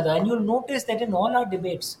with each other, and you'll notice that in all our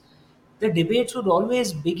debates, the debates would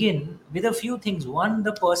always begin with a few things. One,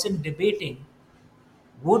 the person debating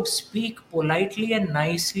would speak politely and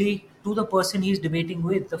nicely to the person he's debating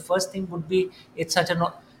with. The first thing would be, it's such an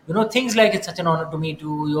things like, it's such an honor to meet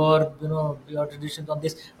you, your traditions on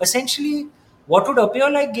this. Essentially, what would appear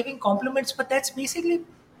like giving compliments, but that's basically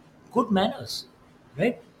good manners,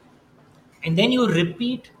 right? And then you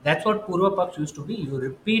repeat. That's what Purva Paksh used to be. You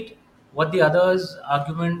repeat what the others'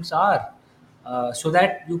 arguments are, so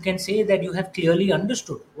that you can say that you have clearly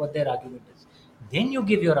understood what their argument is. Then you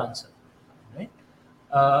give your answer, right?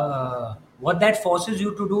 What that forces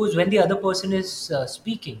you to do is, when the other person is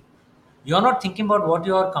speaking, you're not thinking about what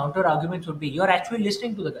your counter arguments would be. You're actually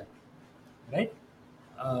listening to the guy, right?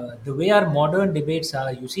 The way our modern debates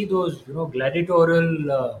are, you see those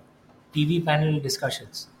gladiatorial TV panel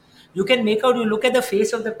discussions. You can make out. You look at the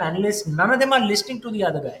face of the panelists. None of them are listening to the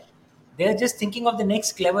other guy. They're just thinking of the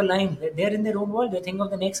next clever line. They're in their own world. They're thinking of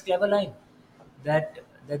the next clever line that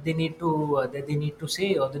that they need to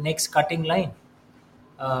say, or the next cutting line.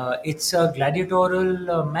 It's a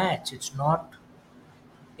gladiatorial match. It's not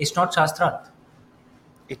Shastrarth.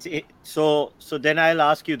 So then I'll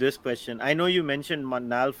ask you this question. I know you mentioned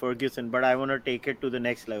Niall Ferguson, but I want to take it to the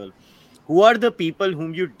next level. Who are the people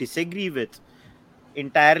whom you disagree with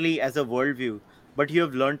entirely as a worldview, but you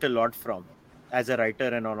have learnt a lot from as a writer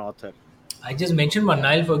and an author? I just mentioned one,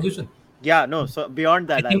 Niall Ferguson. Yeah, no. So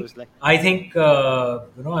beyond I that, I think was like, I think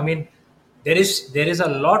I mean, there is a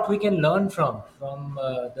lot we can learn from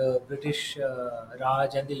the British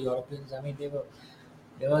Raj and the Europeans. I mean, they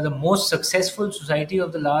were the most successful society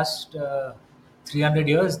of the last 300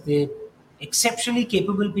 years. They exceptionally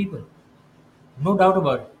capable people, no doubt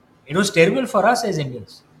about it. It was terrible for us as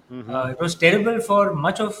Indians. hmm It was terrible for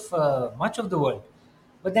much of the world,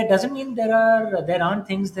 but that doesn't mean there aren't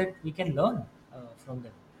things that we can learn from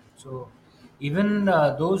them. So even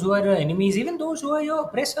those who are your enemies, even those who are your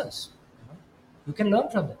oppressors, you can learn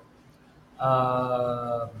from them.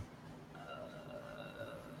 Uh,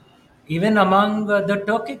 Even among the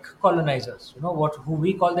Turkic colonizers, what who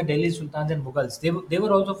we call the Delhi Sultans and Mughals, they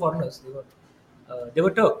were also foreigners. They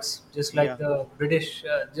were Turks, just like yeah, the British,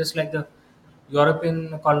 just like the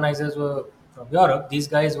European colonizers were from Europe. These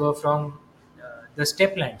guys were from the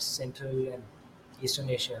steppe lands, Central and Eastern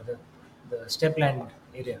Asia, the steppe land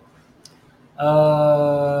area.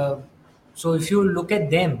 Uh, so if you look at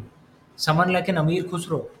them, someone like an Amir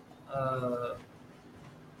Khusro, uh,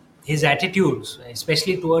 his attitudes,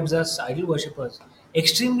 especially towards us idol worshippers,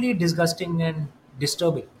 extremely disgusting and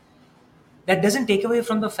disturbing. That doesn't take away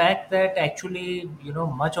from the fact that actually,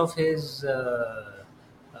 much of his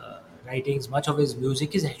writings, much of his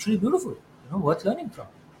music is actually beautiful, worth learning from.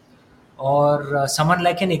 Or someone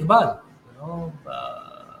like an Iqbal,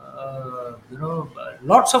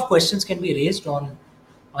 lots of questions can be raised on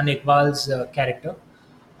Iqbal's character,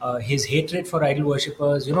 his hatred for idol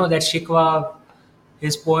worshippers. That Shikwa,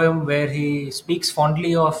 his poem where he speaks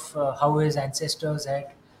fondly of how his ancestors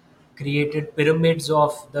had created pyramids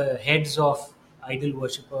of the heads of idol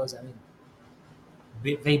worshippers. I mean,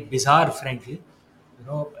 very bizarre, frankly.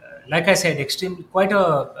 Like I said, extreme, quite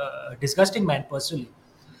a disgusting man personally.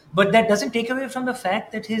 But that doesn't take away from the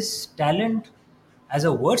fact that his talent as a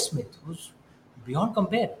wordsmith was beyond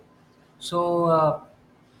compare. So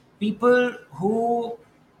people who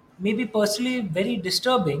may be personally very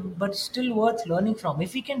disturbing, but still worth learning from.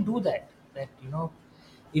 If we can do that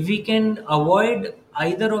if we can avoid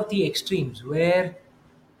either of the extremes,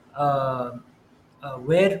 uh,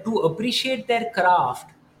 where to appreciate their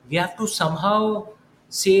craft, we have to somehow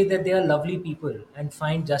say that they are lovely people and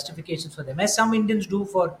find justifications for them, as some Indians do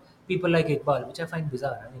for people like Iqbal, which I find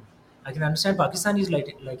bizarre. I mean, I can understand Pakistanis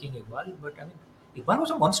liking Iqbal, but I mean, Iqbal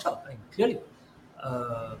was a monster, I mean, clearly.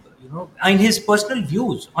 in his personal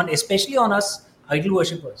views on, especially on us idol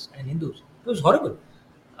worshippers and Hindus. It was horrible.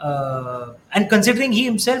 And considering he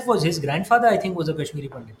himself was, his grandfather, I think, was a Kashmiri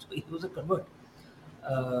Pandit, so he was a convert.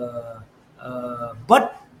 Uh,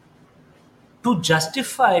 but to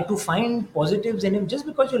justify, to find positives in him just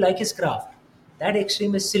because you like his craft, that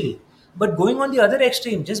extreme is silly. But going on the other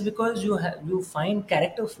extreme, just because you find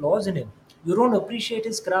character flaws in him, you don't appreciate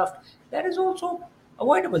his craft, that is also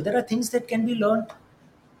avoidable. There are things that can be learned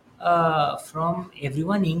from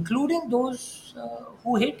everyone, including those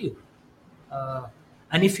who hate you. uh,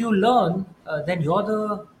 and if you learn, then you're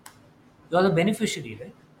the beneficiary,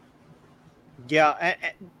 right? Yeah,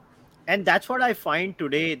 and that's what I find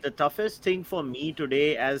today. The toughest thing for me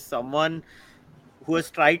today, as someone who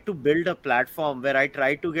has tried to build a platform where I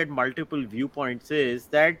try to get multiple viewpoints, is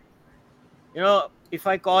that, if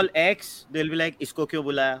I call X, they'll be like, "Isko क्यों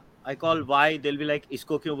बुलाया?" I call Y, they'll be like,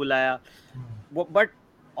 "Isko क्यों बुलाया?" But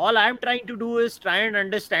all I'm trying to do is try and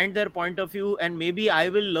understand their point of view, and maybe I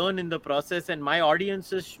will learn in the process, and my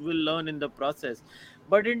audiences will learn in the process.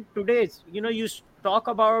 But in today's, talk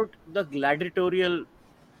about the gladiatorial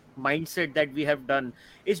mindset that we have done.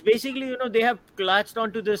 It's basically, they have clutched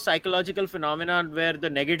onto this psychological phenomenon where the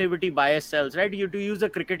negativity bias sells, right? You, to use a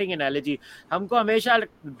cricketing analogy, हमको हमेशा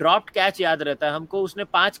dropped catch याद रहता है, हमको उसने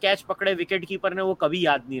 5 catch पकड़े wicket keeper ने, वो कभी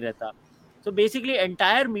याद नहीं रहता. So basically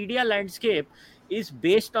entire media landscape is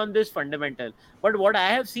based on this fundamental. But what I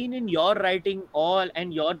have seen in your writing all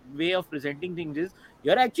and your way of presenting things is,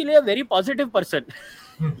 you're actually a very positive person.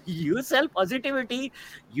 You sell positivity,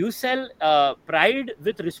 you sell pride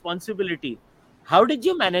with responsibility. How did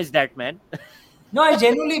you manage that, man? No, I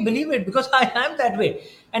genuinely believe it because I am that way.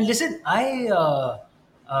 And listen, uh,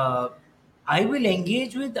 I will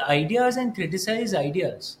engage with ideas and criticize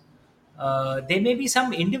ideas. There may be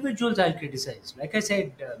some individuals I'll criticize. Like I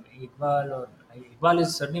said, Iqbal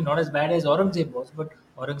is certainly not as bad as Aurangzeb was, but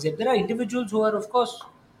Aurangzeb, there are individuals who are, of course,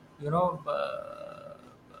 you know,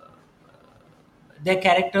 their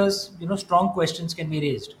characters, strong questions can be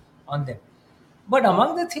raised on them. But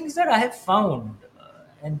among the things that I have found,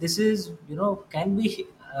 and this is, can be,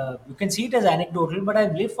 you can see it as anecdotal, but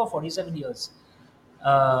I've lived for 47 years.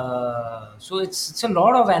 So it's a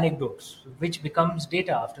lot of anecdotes, which becomes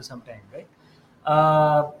data after some time, right?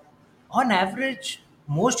 Uh, on average,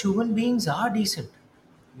 most human beings are decent,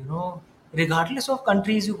 regardless of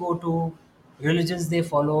countries you go to, religions they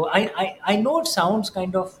follow. I know it sounds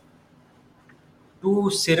kind of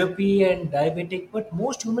too syrupy and diabetic, but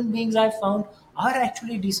most human beings I've found are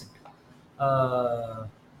actually decent. Uh,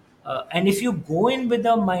 and if you go in with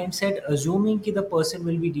the mindset assuming that the person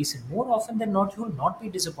will be decent, more often than not, you will not be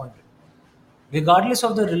disappointed. Regardless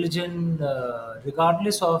of the religion,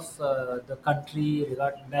 regardless of the country,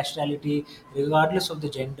 nationality, regardless of the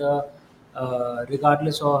gender,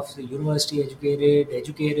 regardless of the university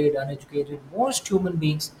educated, uneducated, most human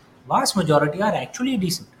beings, vast majority are actually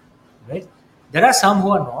decent, right? There are some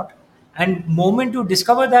who are not, and moment you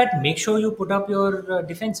discover that, make sure you put up your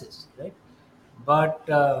defenses, right? But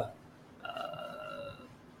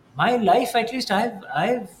my life, at least, I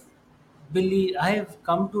have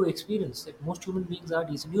come to experience that most human beings are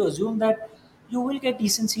decent. You assume that you will get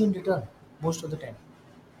decency in return most of the time.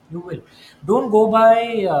 You will. Don't go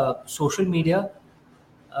by social media.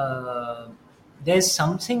 Uh, there's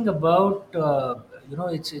something about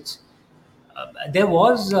it's there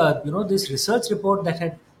was this research report that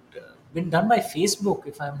had been done by Facebook,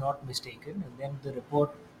 if I'm not mistaken, and then the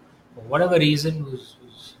report, for whatever reason, was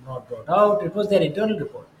not brought out. It was their internal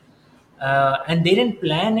report, and they didn't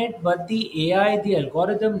plan it, but the AI, the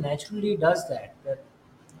algorithm, naturally does that. That,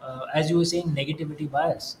 as you were saying, negativity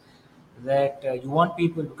bias. That you want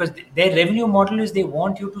people, because their revenue model is they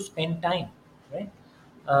want you to spend time, right?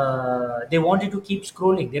 They want you to keep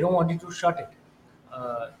scrolling. They don't want you to shut it.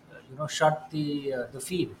 Shut the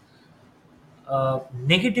feed.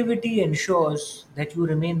 Negativity ensures that you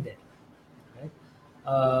remain there, right?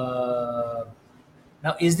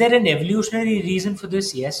 Now, is there an evolutionary reason for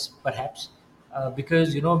this? Yes, perhaps,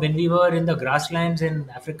 because when we were in the grasslands in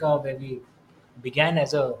Africa, where we began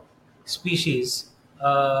as a species,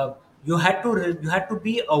 you had to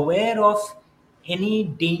be aware of any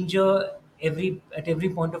danger at every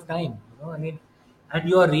point of time. I mean, and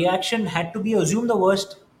your reaction had to be assume the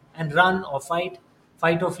worst and run or fight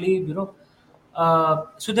or flee.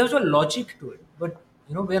 So there was a logic to it, but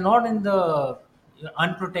we're not in the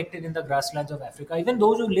unprotected in the grasslands of Africa. Even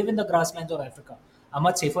those who live in the grasslands of Africa are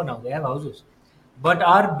much safer now. They have houses, but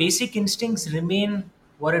our basic instincts remain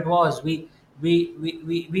what it was. We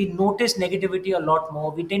notice negativity a lot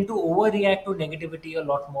more. We tend to overreact to negativity a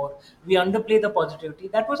lot more. We underplay the positivity.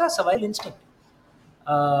 That was our survival instinct.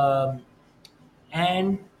 Um,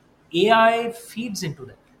 and AI feeds into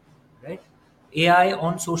that, right? AI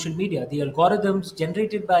on social media, the algorithms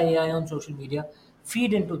generated by AI on social media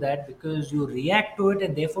feed into that because you react to it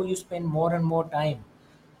and therefore you spend more and more time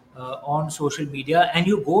on social media and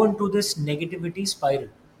you go into this negativity spiral.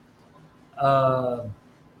 Uh,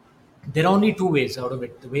 there are only two ways out of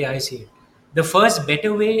it, the way I see it. The first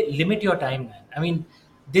better way, limit your time, man. I mean,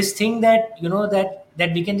 this thing that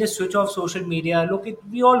that we can just switch off social media. Look,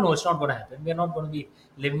 we all know it's not going to happen. We're not going to be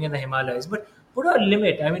living in the Himalayas, but put a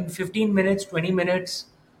limit. I mean, 15 minutes, 20 minutes,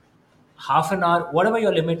 half an hour, whatever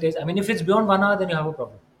your limit is. I mean, if it's beyond 1 hour, then you have a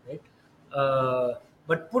problem, right?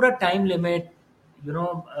 But put a time limit.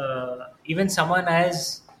 Even someone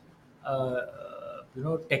as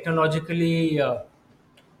technologically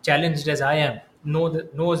challenged as I am,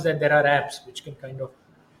 knows that there are apps which can kind of,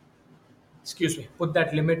 excuse me, put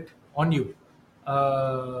that limit on you.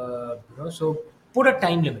 So put a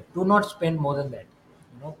time limit. Do not spend more than that,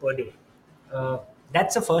 per day.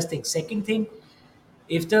 That's the first thing. Second thing,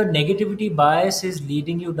 if the negativity bias is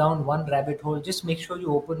leading you down one rabbit hole, just make sure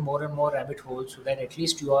you open more and more rabbit holes so that at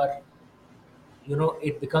least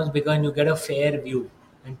it becomes bigger and you get a fair view.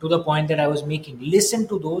 And to the point that I was making, listen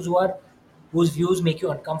to those whose views make you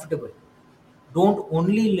uncomfortable. Don't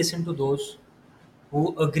only listen to those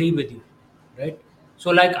who agree with you, right? So,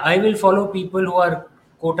 like, I will follow people who are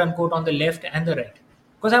quote unquote on the left and the right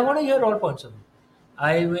because I want to hear all points of view.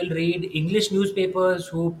 I will read English newspapers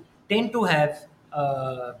who tend to have,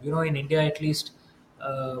 in India at least,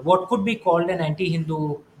 what could be called an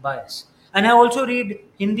anti-Hindu bias. And I also read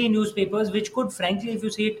Hindi newspapers which could, frankly, if you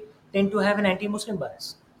see it, tend to have an anti-Muslim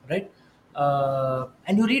bias, right?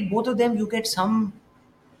 And you read both of them, you get some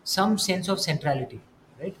sense of centrality,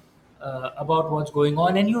 right? About what's going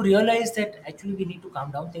on, and you realize that actually we need to calm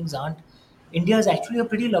down. Things aren't. India is actually a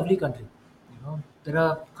pretty lovely country. There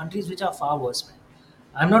are countries which are far worse, man.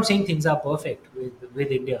 I'm not saying things are perfect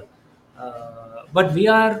with India, but we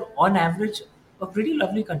are on average a pretty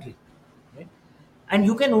lovely country, right? And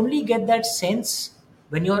you can only get that sense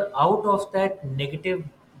when you're out of that negative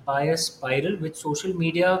bias spiral with social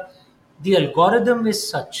media. The algorithm is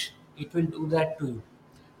such, it will do that to you,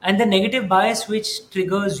 and the negative bias which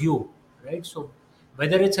triggers you, right? So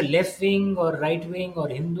whether it's a left wing or right wing or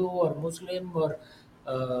Hindu or Muslim or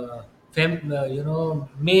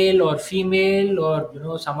male or female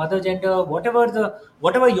or some other gender,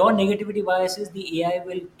 whatever your negativity bias is, the AI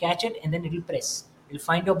will catch it and then it'll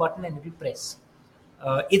find your button and it'll press.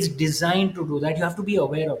 It's designed to do that. You have to be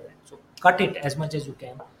aware of that. So cut it as much as you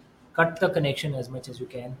can, cut the connection as much as you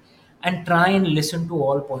can, and try and listen to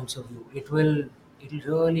all points of view. It'll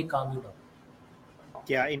really calm you down.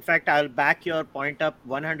 Yeah, in fact, I'll back your point up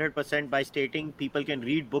 100% by stating people can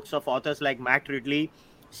read books of authors like Matt Ridley,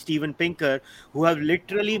 Steven Pinker, who have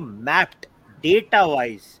literally mapped data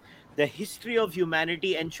wise the history of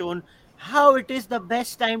humanity and shown how it is the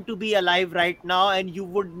best time to be alive right now. And you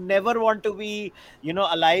would never want to be,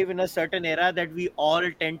 alive in a certain era that we all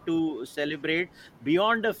tend to celebrate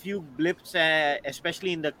beyond a few blips,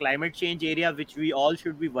 especially in the climate change area, which we all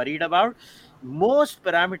should be worried about. Most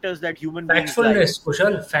parameters that human beings like. Factfulness,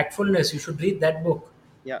 Kushal, factfulness. You should read that book.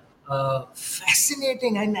 Yeah.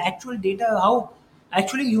 Fascinating, and actual data. How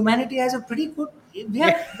actually humanity has a pretty good. We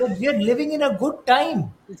are living in a good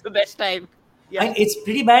time. It's the best time. Yeah. And it's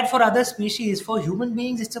pretty bad for other species. For human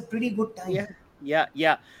beings, it's a pretty good time.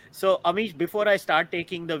 Yeah. So, Amish, before I start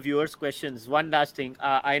taking the viewers' questions, one last thing.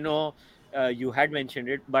 I know you had mentioned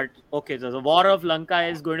it, but okay, so the War of Lanka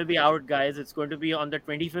is going to be out, guys. It's going to be on the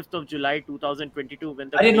 25th of July, 2022, when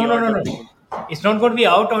the No. It's not going to be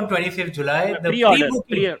out on 25th July. The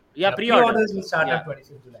pre-orders will start on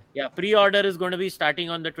 25th July. Yeah, pre-order is going to be starting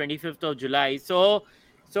on the 25th of July. So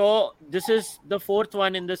this is the fourth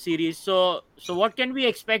one in the series. So what can we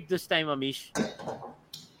expect this time, Amish?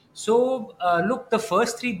 So, look, the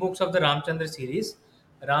first three books of the Ramchandra series,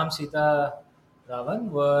 Ram, Sita, Ravan,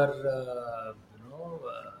 were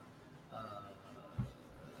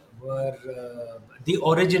the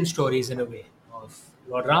origin stories in a way of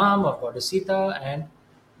Lord Ram, of Goddess Sita, and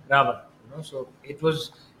Ravan. So it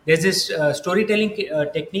was, there's this storytelling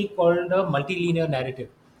technique called a multilinear narrative.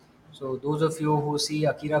 So those of you who see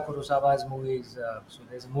Akira Kurosawa's movies, so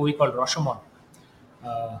there's a movie called Rashomon,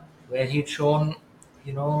 where he'd shown,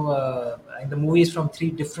 and the movie is from three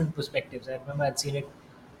different perspectives. I remember I'd seen it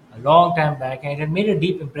a long time back, and it had made a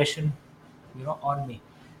deep impression, on me.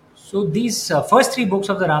 So these first three books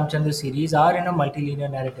of the Ramchandra series are in a multilinear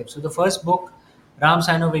narrative. So the first book, Ram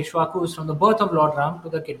Sign of Ikshvaku, is from the birth of Lord Ram to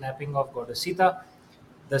the kidnapping of Goddess Sita.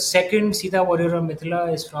 The second, Sita Warrior of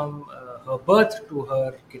Mithila, is from her birth to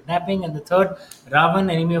her kidnapping, and the third,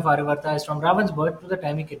 Ravan, enemy of Aryavarta, is from Ravan's birth to the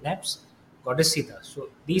time he kidnaps goddess Sita. So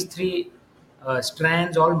these three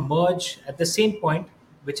strands all merge at the same point,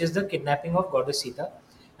 which is the kidnapping of goddess Sita.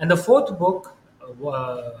 And the fourth book,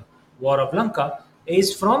 War of Lanka,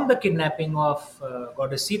 is from the kidnapping of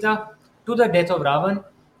goddess Sita to the death of Ravan,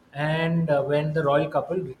 and when the royal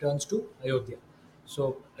couple returns to Ayodhya.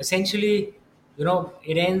 So essentially,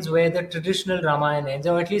 it ends where the traditional Ramayana ends,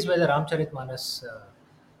 or at least where the Ramcharitmanas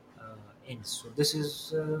ends. So this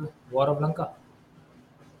is War of Lanka.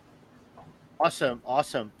 Awesome.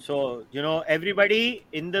 So everybody,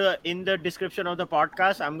 in the description of the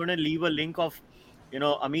podcast, I'm going to leave a link of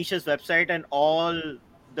Amish's website, and all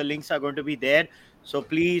the links are going to be there. So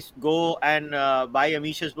please go and buy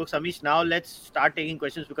Amish's books. Amish, now let's start taking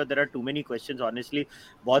questions, because there are too many questions. Honestly,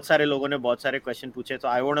 बहुत सारे लोगों ने बहुत सारे question पूछे, so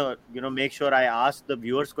I want to make sure I ask the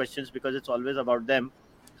viewers questions, because it's always about them.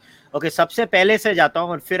 Okay, सबसे पहले से जाता हूँ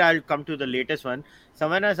और फिर I'll come to the latest one.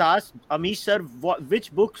 Someone has asked, Amish sir,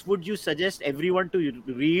 which books would you suggest everyone to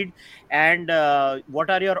read, and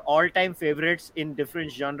what are your all-time favorites in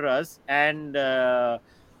different genres? And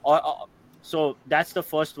so that's the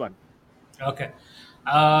first one. Okay.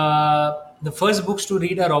 The first books to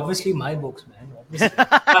read are obviously my books, man. Obviously.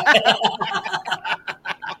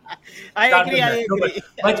 I agree.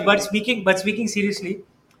 But speaking seriously,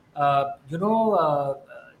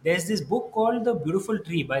 there's this book called The Beautiful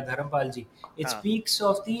Tree by Dharampal ji. It speaks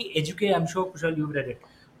of the education. I'm sure, Kushal, you've read it.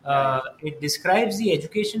 It describes the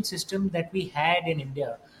education system that we had in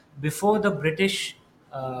India before the British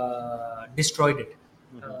destroyed it.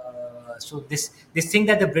 So this thing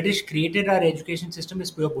that the British created our education system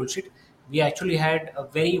is pure bullshit. We actually had a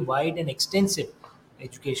very wide and extensive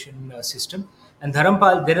education system. And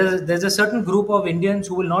Dharampal, there's a certain group of Indians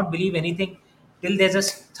who will not believe anything till there's a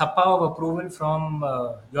thappa of approval from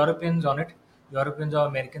Europeans or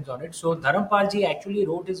Americans on it. So Dharampal ji actually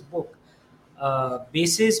wrote his book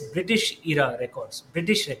basis British records,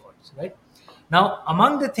 right? Now,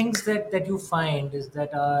 among the things that you find is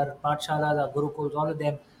that our Pathshalas, our Gurukuls, all of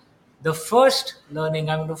them, the first learning,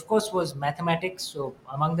 of course, was mathematics. So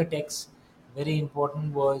among the texts, very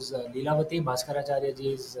important was Lilavati, Bhaskaracharya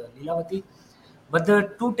ji's Lilavati. But the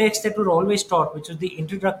two texts that were always taught, which was the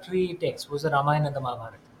introductory text, was the Ramayana and the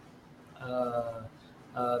Mahabharata.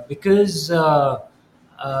 Because, of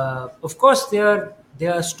course, there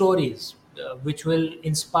are stories which will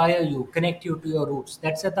inspire you, connect you to your roots.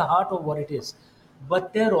 That's at the heart of what it is.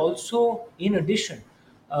 But there are also, in addition,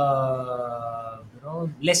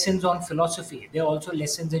 lessons on philosophy. There are also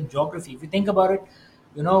lessons in geography. If you think about it,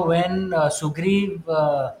 when Sugriv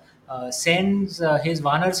sends his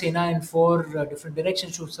Vanar Sena in 4 different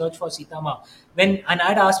directions to search for Sita Ma. And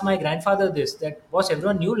I'd asked my grandfather this, that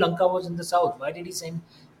everyone knew Lanka was in the south. Why did he send?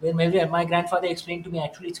 Well, maybe my grandfather explained to me,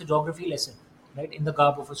 actually it's a geography lesson, right, in the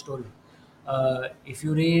garb of a story. If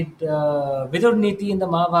you read Vidur Niti in the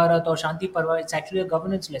Mahabharata or Shanti Parva, it's actually a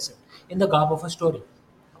governance lesson in the garb of a story.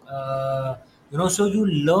 So you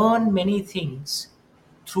learn many things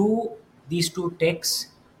through these two texts.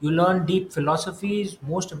 You learn deep philosophies.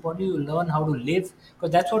 Most importantly, you learn how to live,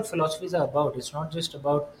 because that's what philosophies are about. It's not just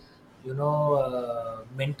about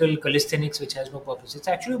mental calisthenics which has no purpose. It's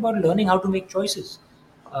actually about learning how to make choices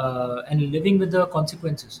and living with the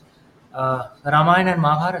consequences. Ramayana and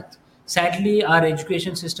Mahabharata. Sadly, our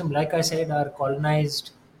education system, like I said, our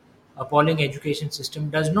colonized, appalling education system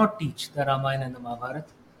does not teach the Ramayana and the Mahabharata.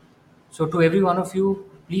 So to every one of you,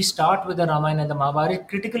 please start with the Ramayana and the Mahabharata.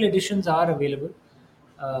 Critical editions are available.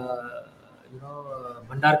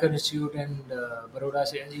 Bhandarkar Institute and Baroda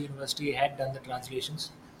University had done the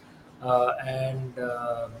translations. And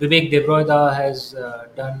Vivek Devroida has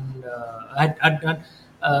done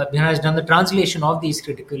the translation of these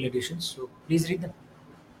critical editions. So please read them.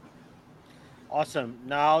 Awesome.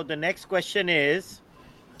 Now the next question is,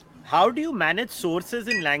 how do you manage sources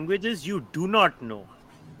in languages you do not know?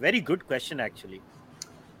 Very good question, actually.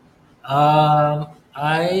 I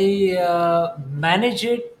manage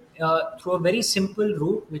it through a very simple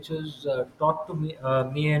route, which was taught to me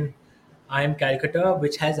in IIM Calcutta,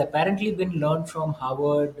 which has apparently been learned from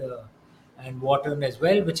Harvard and Wharton as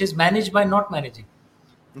well, which is managed by not managing.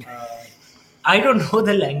 I don't know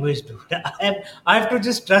the language, dude. I have to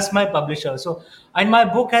just trust my publisher. So, and my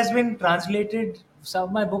book has been translated. Some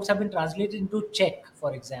of my books have been translated into Czech,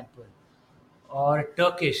 for example, or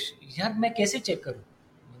Turkish. यार मैं कैसे check करूँ?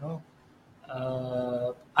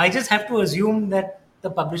 I just have to assume that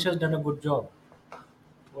the publisher has done a good job.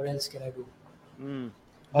 What else can I do? Okay.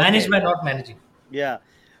 Manage by not managing. Yeah.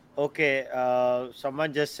 Okay,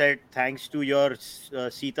 someone just said thanks to your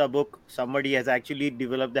Sita book, somebody has actually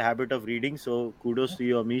developed the habit of reading. So kudos to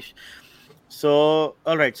you, Amish. So,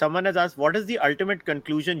 all right, someone has asked, what is the ultimate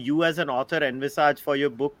conclusion you as an author envisage for your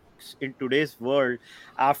books in today's world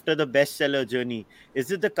after the bestseller journey?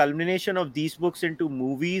 Is it the culmination of these books into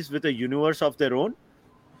movies with a universe of their own?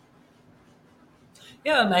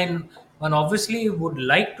 Yeah, I mean, one obviously would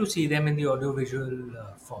like to see them in the audiovisual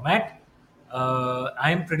format.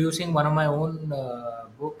 I'm producing one of my own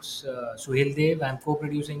books, Suhil Dev. I'm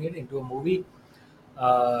co-producing it into a movie.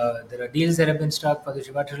 There are deals that have been struck for the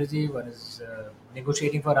Shiva trilogy. One is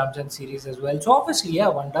negotiating for Ramchandra series as well. So obviously, yeah,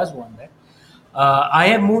 one does want that. I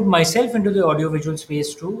have moved myself into the audiovisual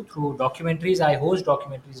space too through documentaries. I host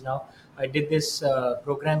documentaries now. I did this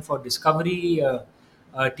program for Discovery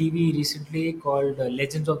TV recently called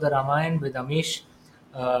Legends of the Ramayana with Amish.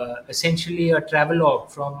 Essentially, a travel log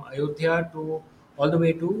from Ayodhya to all the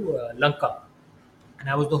way to Lanka, and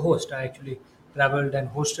I was the host. I actually traveled and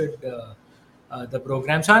hosted the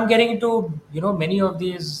program. So I'm getting into many of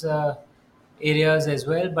these areas as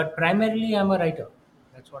well. But primarily, I'm a writer.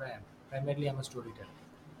 That's what I am. Primarily, I'm a storyteller.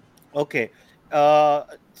 Okay.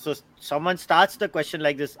 So someone starts the question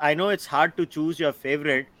like this. I know it's hard to choose your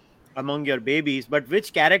favorite among your babies, but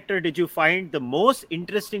which character did you find the most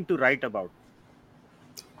interesting to write about?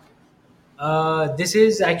 This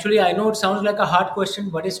is actually, I know it sounds like a hard question,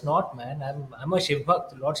 but it's not, man. I'm a Shiv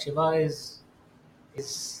Bhakt. Lord Shiva is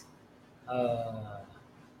uh,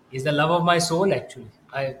 is the love of my soul. Actually,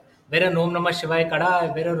 I wear a Om Namah Shivaya kada. I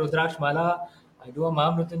wear a Rudraksh mala. I do a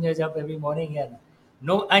Mahamrutyunjay jap every morning, and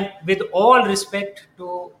no, and with all respect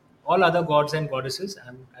to all other gods and goddesses,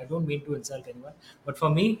 I don't mean to insult anyone, but for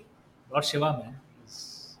me, Lord Shiva, man,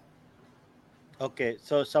 is Okay.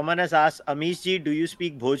 So someone has asked, Amish ji, do you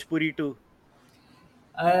speak Bhojpuri too?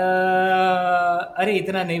 अरे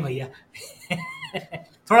इतना नहीं भैया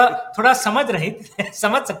थोड़ा थोड़ा समझ रहे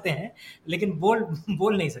समझ सकते हैं लेकिन बोल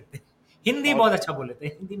बोल नहीं सकते हिंदी बहुत अच्छा बोल लेते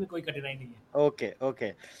हैं हिंदी में कोई कठिनाई नहीं है Okay,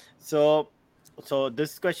 okay. So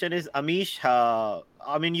this question is Amish.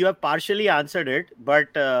 I mean, you have partially answered it,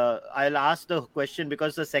 but I'll ask the question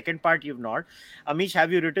because the second part you've not. Amish,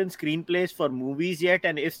 have you written screenplays for movies yet?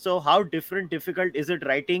 And if so, how difficult is it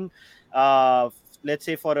writing, let's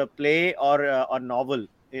say, for a play or a novel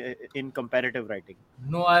in comparative writing?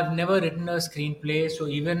 No, I've never written a screenplay. So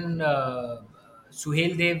even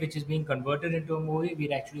Suhail Dev, which is being converted into a movie,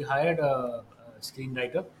 we'd actually hired a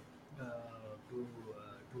screenwriter to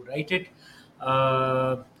write it.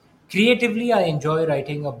 Uh, Creatively, I enjoy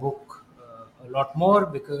writing a book a lot more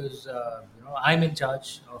because I'm in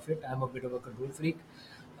charge of it. I'm a bit of a control freak.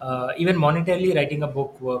 Even monetarily, writing a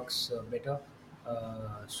book works better.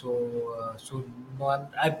 So no,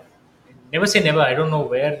 I never say never. I don't know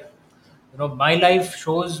where my life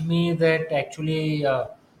shows me that actually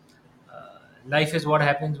life is what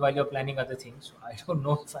happens while you're planning other things. So I don't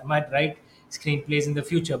know if I might write screenplays in the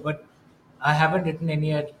future, but I haven't written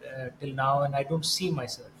any yet till now, and I don't see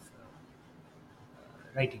myself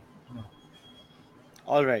writing. No.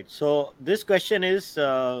 All right. So this question is,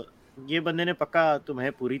 ये बंदे ने पक्का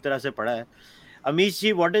तुम्हें पूरी तरह से पढ़ा है. Amish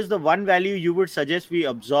ji, what is the one value you would suggest we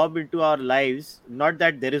absorb into our lives? Not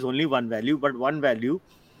that there is only one value, but one value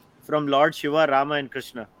from Lord Shiva, Rama, and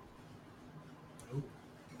Krishna.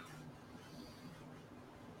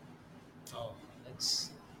 Oh, it's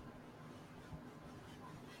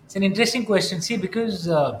an interesting question. See, because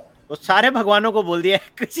वो सारे भगवानों को बोल दिया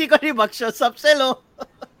किसी को नहीं बख्शो सबसे लो.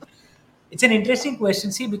 it's an interesting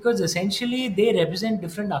question. See, because essentially they represent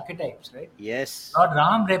different archetypes, right? Yes. Lord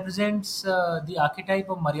Ram represents the archetype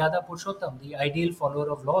of Maryada Purushottam, the ideal follower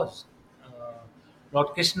of laws. Lord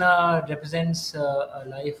Krishna represents a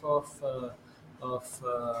life of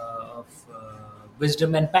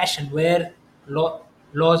wisdom and passion, where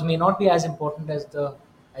laws may not be as important as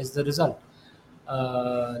the result.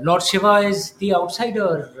 Lord Shiva is the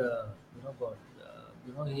outsider, God.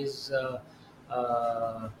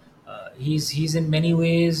 He's he's in many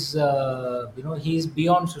ways, he's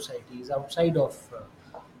beyond society. He's outside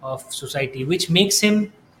of society, which makes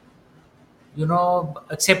him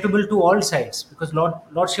acceptable to all sides, because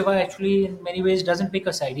Lord Shiva actually in many ways doesn't pick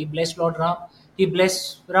a side. He blessed Lord Ram, he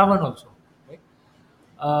blessed Ravan also, right?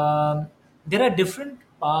 There are different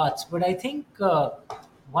paths, but I think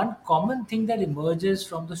one common thing that emerges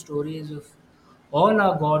from the stories of all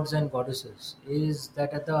our gods and goddesses is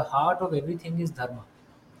that at the heart of everything is dharma.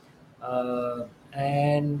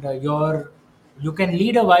 And you can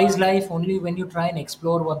lead a wise life only when you try and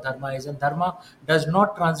explore what dharma is, and dharma does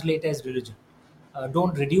not translate as religion.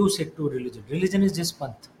 Don't reduce it to religion. Religion is just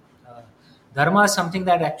panth. Dharma is something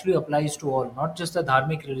that actually applies to all, not just the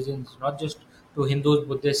dharmic religions, not just to Hindus,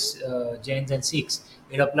 Buddhists, Jains, and Sikhs.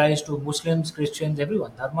 It applies to Muslims, Christians,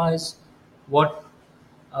 everyone. Dharma is what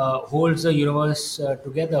holds the universe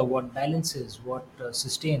together, what balances, what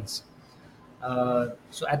sustains.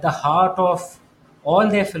 So, at the heart of all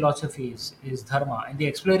their philosophies is dharma, and the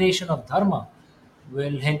exploration of dharma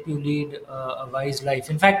will help you lead a wise life.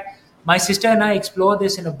 In fact, my sister and I explore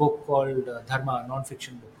this in a book called Dharma, a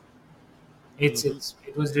non-fiction book. Hmm.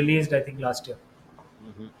 It was released, I think, last year.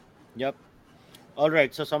 Hmm. Yep. All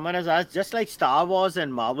right. So someone has asked, just like Star Wars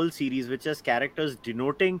and Marvel series, which has characters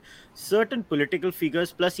denoting certain political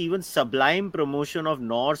figures, plus even sublime promotion of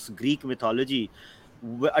Norse Greek mythology,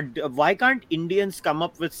 why can't Indians come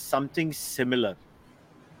up with something similar?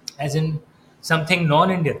 As in something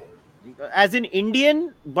non-Indian. As in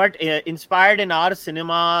Indian, but inspired in our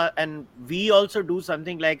cinema, and we also do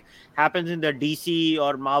something like happens in the DC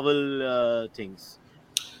or Marvel things.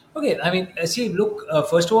 Okay, I mean, see, look,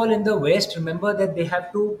 first of all, in the West, remember that they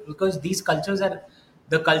have to, because these cultures are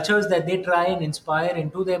the cultures that they try and inspire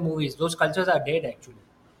into their movies. Those cultures are dead, actually.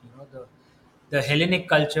 The Hellenic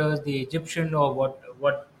cultures, the Egyptian, or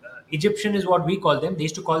what Egyptian is what we call them. They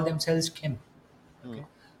used to call themselves Kim, Hmm. okay,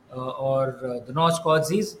 or the Norse gods.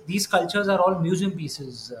 These cultures are all museum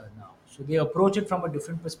pieces now. So they approach it from a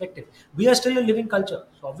different perspective. We are still a living culture,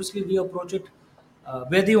 so obviously we approach it.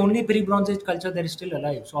 We're the only pre-Bronze Age culture that is still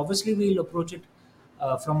alive. So obviously we'll approach it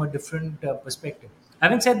from a different perspective.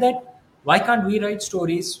 Having said that, why can't we write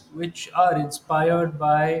stories which are inspired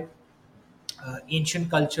by ancient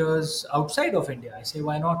cultures outside of India? I say,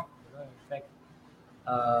 why not? In fact,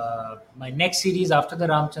 my next series after the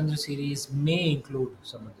Ramchandra series may include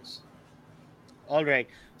some of this. All right.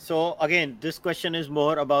 So again, this question is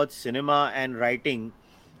more about cinema and writing.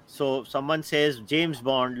 So someone says James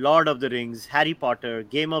Bond, Lord of the Rings, Harry Potter,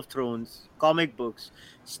 Game of Thrones, comic books,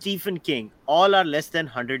 Stephen King, all are less than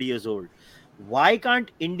 100 years old. Why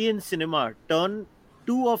can't Indian cinema turn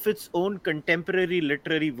two of its own contemporary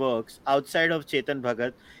literary works outside of Chetan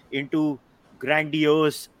Bhagat into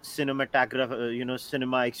grandiose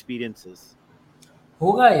cinema experiences?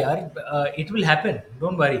 होगा यार, it will happen,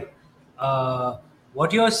 don't worry. uh,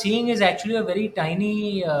 what you're seeing is actually a very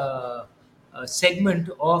tiny segment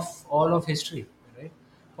of all of history, right?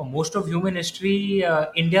 For most of human history,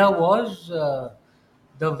 India was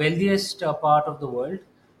the wealthiest part of the world.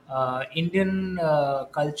 Indian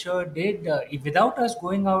culture did, without us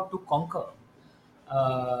going out to conquer,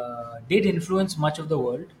 did influence much of the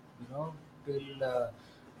world, till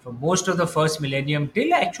from most of the first millennium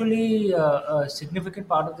till actually a significant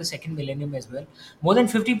part of the second millennium as well. More than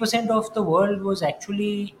 50% of the world was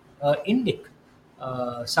actually Indic.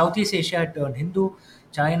 Southeast Asia had turned Hindu.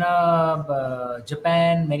 China,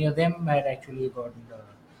 Japan, many of them had actually gotten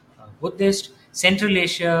Buddhist. Central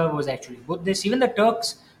Asia was actually Buddhist. Even the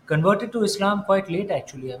Turks converted to Islam quite late,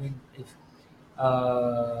 actually. I mean, if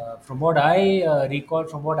from what I recall,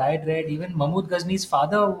 from what I had read, even Mahmud Ghazni's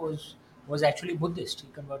father was actually Buddhist. He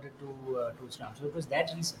converted to Islam, so it was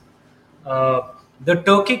that reason. The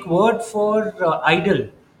Turkic word for idol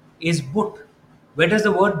is But. Where does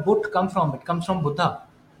the word But come from? It comes from Buddha,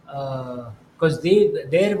 because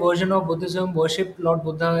their version of Buddhism worship Lord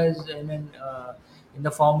Buddha is in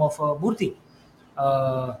the form of a murti.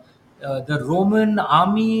 Uh, the Roman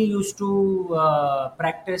army used to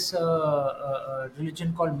practice a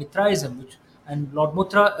religion called Mithraism, and Lord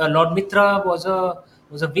Mitra was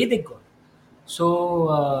a Vedic god.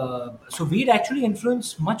 So we'd actually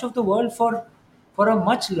influenced much of the world for a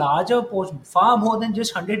much larger portion, far more than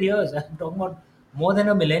just 100 years. I'm talking about more than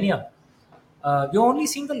a millennia. You're only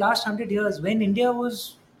seeing the last 100 years when India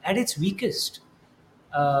was at its weakest.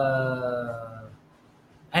 Uh,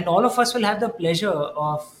 and all of us will have the pleasure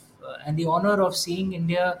of and the honor of seeing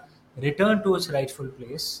India return to its rightful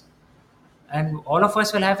place, and all of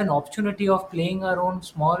us will have an opportunity of playing our own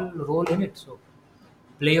small role in it. So,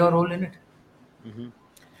 play your role in it. Hmm.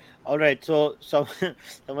 All right. So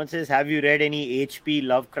someone says, have you read any H.P.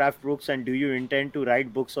 Lovecraft books, and do you intend to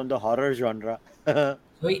write books on the horror genre? So,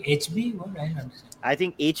 HB, what I don't understand. I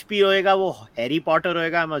think HP होएगा वो Harry Potter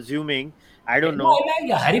होएगा. I'm assuming. I don't No, I know. like,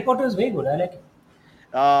 yeah, Harry Potter is very good. I like it.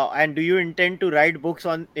 And do you intend to write books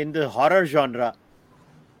on in the horror genre?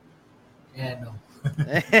 Yeah, no.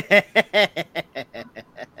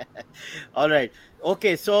 All right.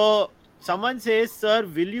 Okay. So someone says, sir,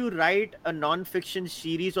 will you write a non-fiction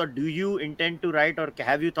series, or do you intend to write, or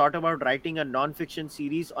have you thought about writing a non-fiction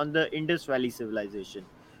series on the Indus Valley civilization?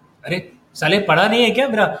 अरे साले पढ़ा नहीं है क्या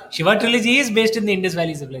मेरा? Shiva trilogy is based in the Indus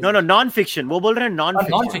Valley No, no, civilization. non-fiction. वो बोल रहे हैं Or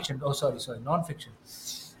non-fiction. non-fiction. Oh, sorry, non-fiction.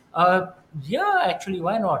 Uh, yeah, actually,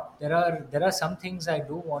 why not? There are some things I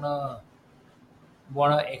do wanna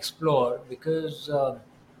explore because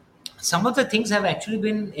some of the things have actually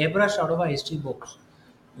been airbrushed out of our history books.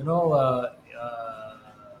 You know,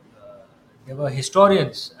 there were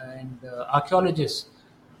historians and archaeologists.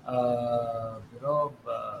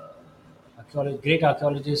 Great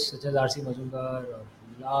archaeologists such as R.C. Majumdar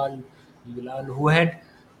or Bilal, who had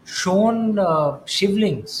shown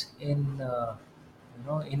shivlings in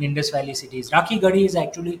Indus Valley cities. Rakhi Gadi is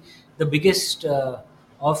actually the biggest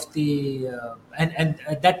of the and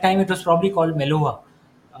at that time it was probably called Meluha,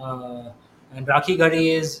 uh, and Rakhi Gadi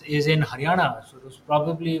is in Haryana, so it was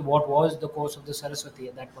probably what was the course of the Saraswati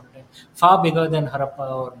at that point in time, far bigger than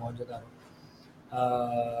Harappa or Mohenjo-daro.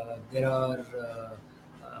 There are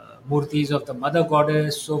murtis of the mother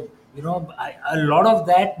goddess, so a lot of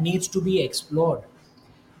that needs to be explored,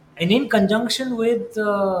 and in conjunction with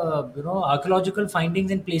archaeological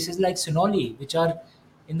findings in places like Sinoli, which are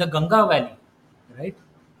in the Ganga Valley, right?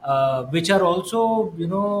 Which are also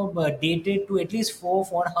dated to at least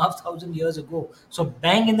 4,500 years ago. So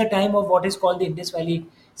bang in the time of what is called the Indus Valley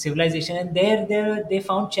civilization, and there they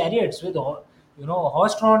found chariots with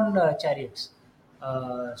horse-drawn chariots.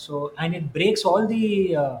 And it breaks all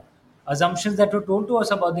the assumptions that were told to us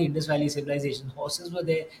about the Indus Valley civilization. Horses were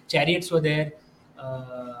there, chariots were there.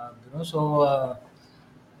 A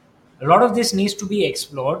lot of this needs to be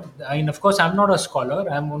explored. I mean, of course, I'm not a scholar.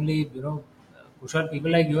 I'm only, Kushal,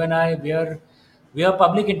 people like you and I, we are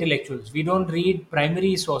public intellectuals. We don't read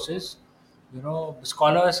primary sources.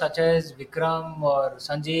 Scholars such as Vikram or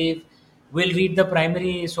Sanjeev will read the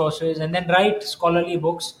primary sources and then write scholarly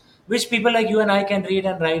books, which people like you and I can read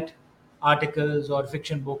and write articles or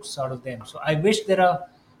fiction books out of them. So I wish there are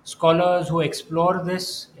scholars who explore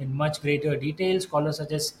this in much greater detail, scholars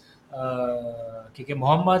such as K.K.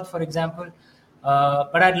 Muhammad, for example.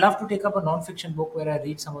 But I'd love to take up a non-fiction book where I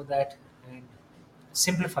read some of that and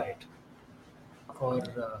simplify it for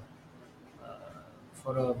uh, uh,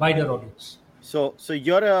 for a wider audience. So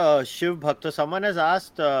you're a Shiv Bhakta. Someone has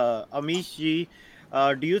asked Amish ji,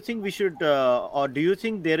 do you think we should, or do you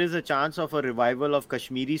think there is a chance of a revival of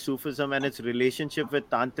Kashmiri Sufism and its relationship with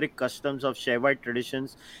tantric customs of Shaivite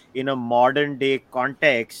traditions in a modern day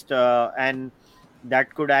context, and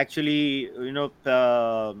that could actually,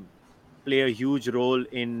 play a huge role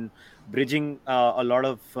in bridging a lot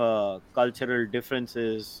of cultural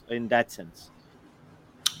differences in that sense?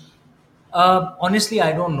 Honestly,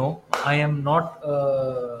 I don't know. I am not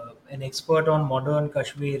an expert on modern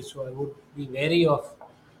Kashmir, so I would be wary of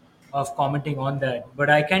commenting on that. But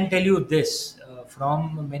I can tell you this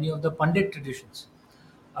from many of the Pandit traditions.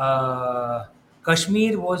 Uh,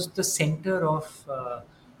 Kashmir was the center of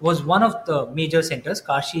was one of the major centers.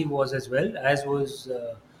 Kashi was as well, as was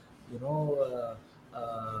you know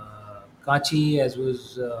Kachi, as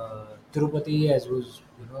was Tirupati, as was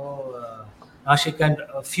Nashik, and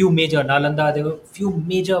a few major Nalanda. There were few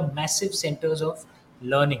major massive centers of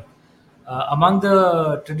learning. Among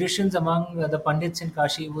the traditions among the Pandits in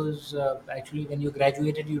Kashi was actually when you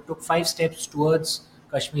graduated, you took 5 steps towards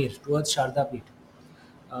Kashmir, towards Sharda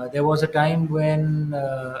Peeth. There was a time when,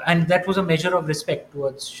 and that was a measure of respect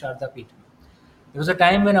towards Sharda Peeth. There was a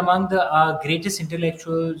time when among the greatest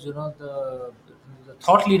intellectuals, the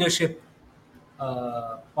thought leadership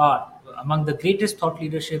part, among the greatest thought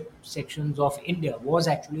leadership sections of India was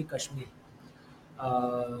actually Kashmir.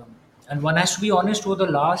 Uh, and one has to be honest, over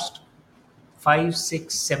the last 5,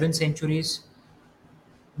 6, 7 centuries,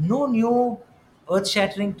 no new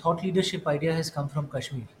earth-shattering thought leadership idea has come from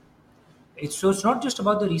Kashmir. So it's not just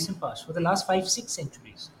about the recent past. For the last 5, 6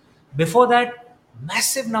 centuries, before that,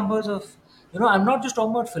 massive numbers of I'm not just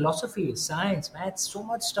talking about philosophy, science, maths. So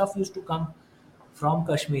much stuff used to come from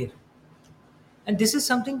Kashmir, and this is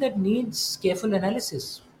something that needs careful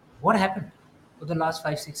analysis. What happened for the last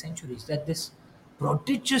 5, 6 centuries that this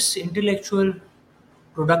prodigious intellectual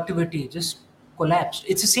productivity just collapsed?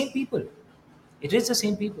 It's the same people. It is the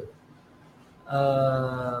same people.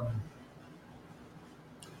 Um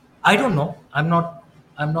I don't know. I'm not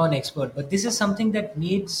an expert, but this is something that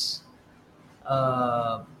needs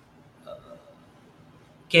uh,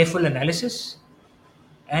 careful analysis,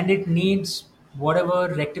 and it needs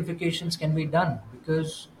whatever rectifications can be done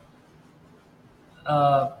because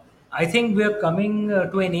uh, I think we are coming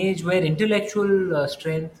to an age where intellectual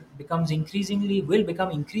strength will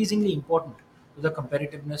become increasingly important to the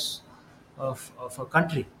competitiveness of a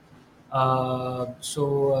country. Our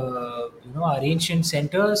ancient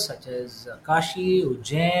centers such as Kashi,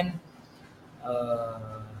 Ujjain, uh,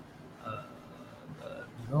 uh,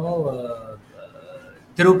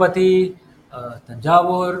 Tirupati,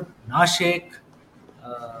 Tanjavur, Nashik,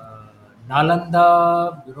 Nalanda,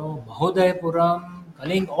 Mahodayapuram,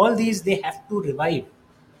 Kaling, all these they have to revive.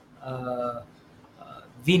 Uh,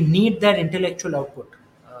 we need that intellectual output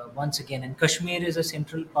once again, and Kashmir is a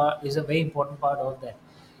central part, is a very important part of that.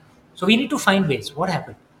 So we need to find ways. What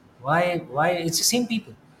happened? Why? Why? It's the same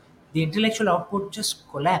people. The intellectual output just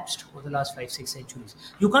collapsed over the last 5, 6 centuries.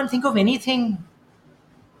 You can't think of anything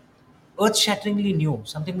earth-shatteringly new,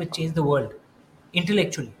 something which changed the world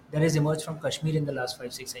intellectually that has emerged from Kashmir in the last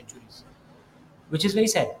 5, 6 centuries, which is very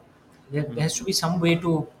sad. There has to be some way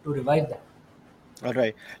to revive that. All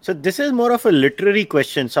right. So this is more of a literary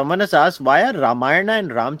question. Someone has asked, why are Ramayana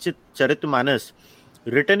and Ramcharitmanas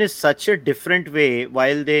written in such a different way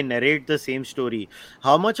while they narrate the same story?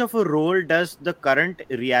 How much of a role does the current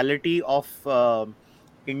reality of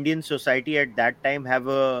Indian society at that time have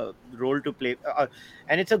a role to play?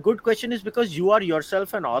 And it's a good question, is because you are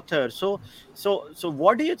yourself an author. So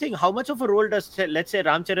what do you think? How much of a role does, let's say,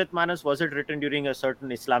 Ramcharitmanas, was it written during a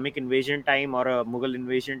certain Islamic invasion time or a Mughal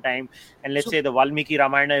invasion time? And let's So say the Valmiki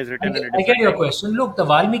Ramayana is written in a I get different your time. question. Look, the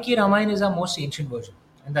Valmiki Ramayana is our most ancient version,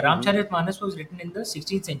 and the Hmm. Ramcharitmanas was written in the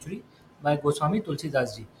 16th century by Goswami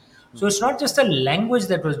Tulsidas ji. So it's not just the language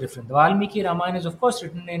that was different. The Valmiki Ramayana is of course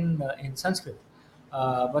written in Sanskrit,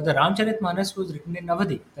 but the Ramcharitmanas was written in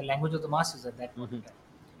Awadhi, the language of the masses at that point in Hmm. time,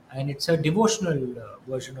 and it's a devotional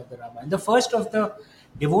version of the Ramayana. The first of the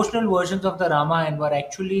devotional versions of the Ramayana were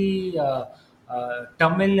actually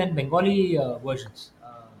Tamil and Bengali versions.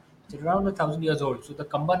 It's around 1,000 years old. So the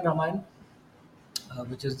Kamban Ramayana,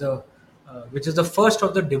 which is the first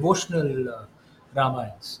of the devotional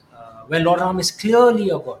Ramayans, where Lord Ram is clearly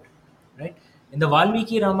a god, right? In the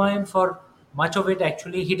Valmiki Ramayana, for much of it,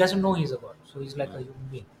 actually, he doesn't know he's a god, so he's like a human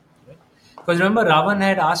being, right? Because remember, Ravan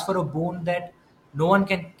had asked for a boon that no one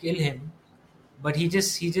can kill him, but he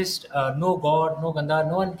just no god, no Gandhar,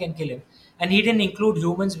 no one can kill him, and he didn't include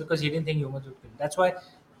humans because he didn't think humans would kill him. That's why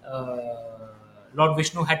Lord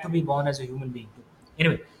Vishnu had to be born as a human being too.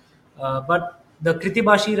 Anyway, but the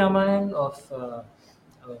Kritibashi Ramayana of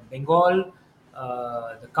Bengal,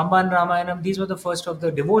 the Kamban Ramayanam, these were the first of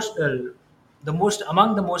the devotional, the most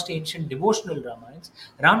among the most ancient devotional Ramayans.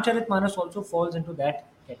 Ramcharitmanas also falls into that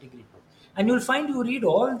category. And you'll find, you read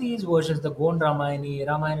all these versions, the Gond Ramayani,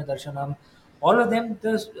 Ramayana Darshanam, all of them,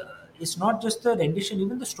 it's not just the rendition,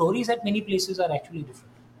 even the stories at many places are actually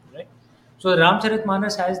different, right? So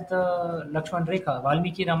Ramcharitmanas has the Lakshman Rekha,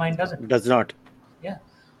 Valmiki Ramayana doesn't. Does not. Yeah.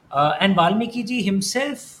 And Valmiki ji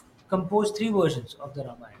himself composed three versions of the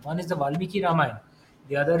Ramayana. One is the Valmiki Ramayana,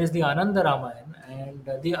 the other is the Ananda Ramayana, and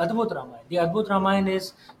the Adbhut Ramayana. The Adbhut Ramayana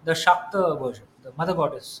is the Shakta version, the Mother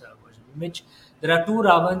Goddess version, in which there are two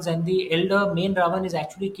Ravans, and the elder main Ravan is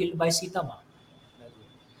actually killed by Sita Ma.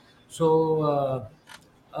 So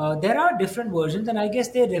there are different versions, and I guess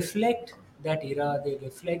they reflect that era. They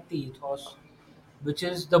reflect the ethos, which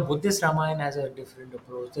is the Buddhist Ramayana has a different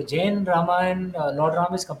approach. The Jain Ramayana, Lord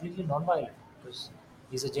Ram is completely non-violent because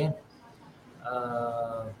he's a Jain.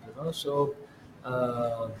 So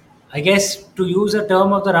I guess to use a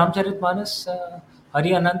term of the Ramcharitmanas,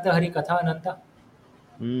 Hari Ananta, Hari Katha Ananta.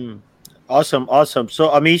 Mm. Awesome, awesome. So,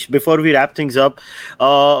 Amish, before we wrap things up,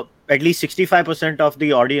 at least 65% of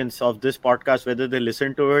the audience of this podcast, whether they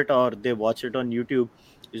listen to it or they watch it on YouTube,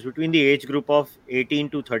 is between the age group of 18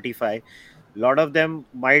 to 35. A lot of them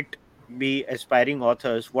might be aspiring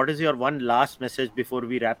authors. What is your one last message before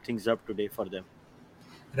we wrap things up today for them?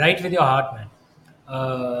 Write with your heart, man.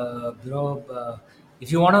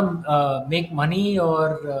 If you want to make money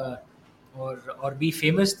or be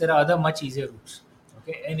famous, there are other much easier routes.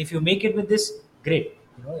 Okay, and if you make it with this, great.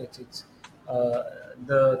 It's uh,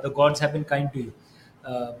 the gods have been kind to you.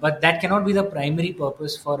 But that cannot be the primary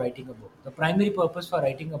purpose for writing a book. The primary purpose for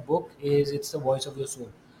writing a book is it's the voice of your soul.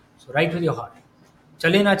 So write with your heart.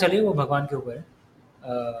 चले ना चले वो भगवान के ऊपर है.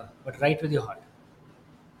 But write with your heart.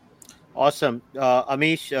 Awesome.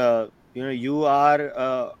 Amish, you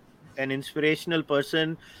are an inspirational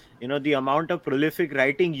person. The amount of prolific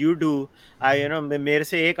writing you do, मेरे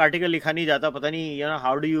से एक article लिखा नहीं जाता, पता नहीं,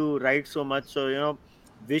 how do you write so much? So,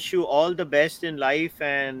 wish you all the best in life,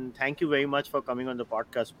 and thank you very much for coming on the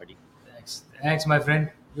podcast, buddy. Thanks, my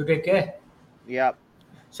friend. You take care. Yeah.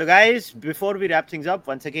 So, guys, before we wrap things up,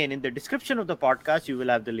 once again, in the description of the podcast, you will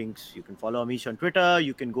have the links. You can follow Amish on Twitter.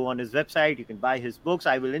 You can go on his website. You can buy his books.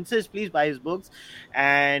 I will insist, please buy his books.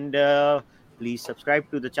 And please subscribe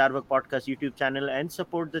to the Charvak Podcast YouTube channel and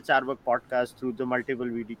support the Charvak Podcast through the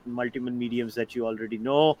multiple mediums that you already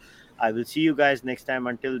know. I will see you guys next time.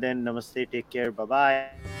 Until then, namaste. Take care. Bye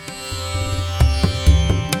bye.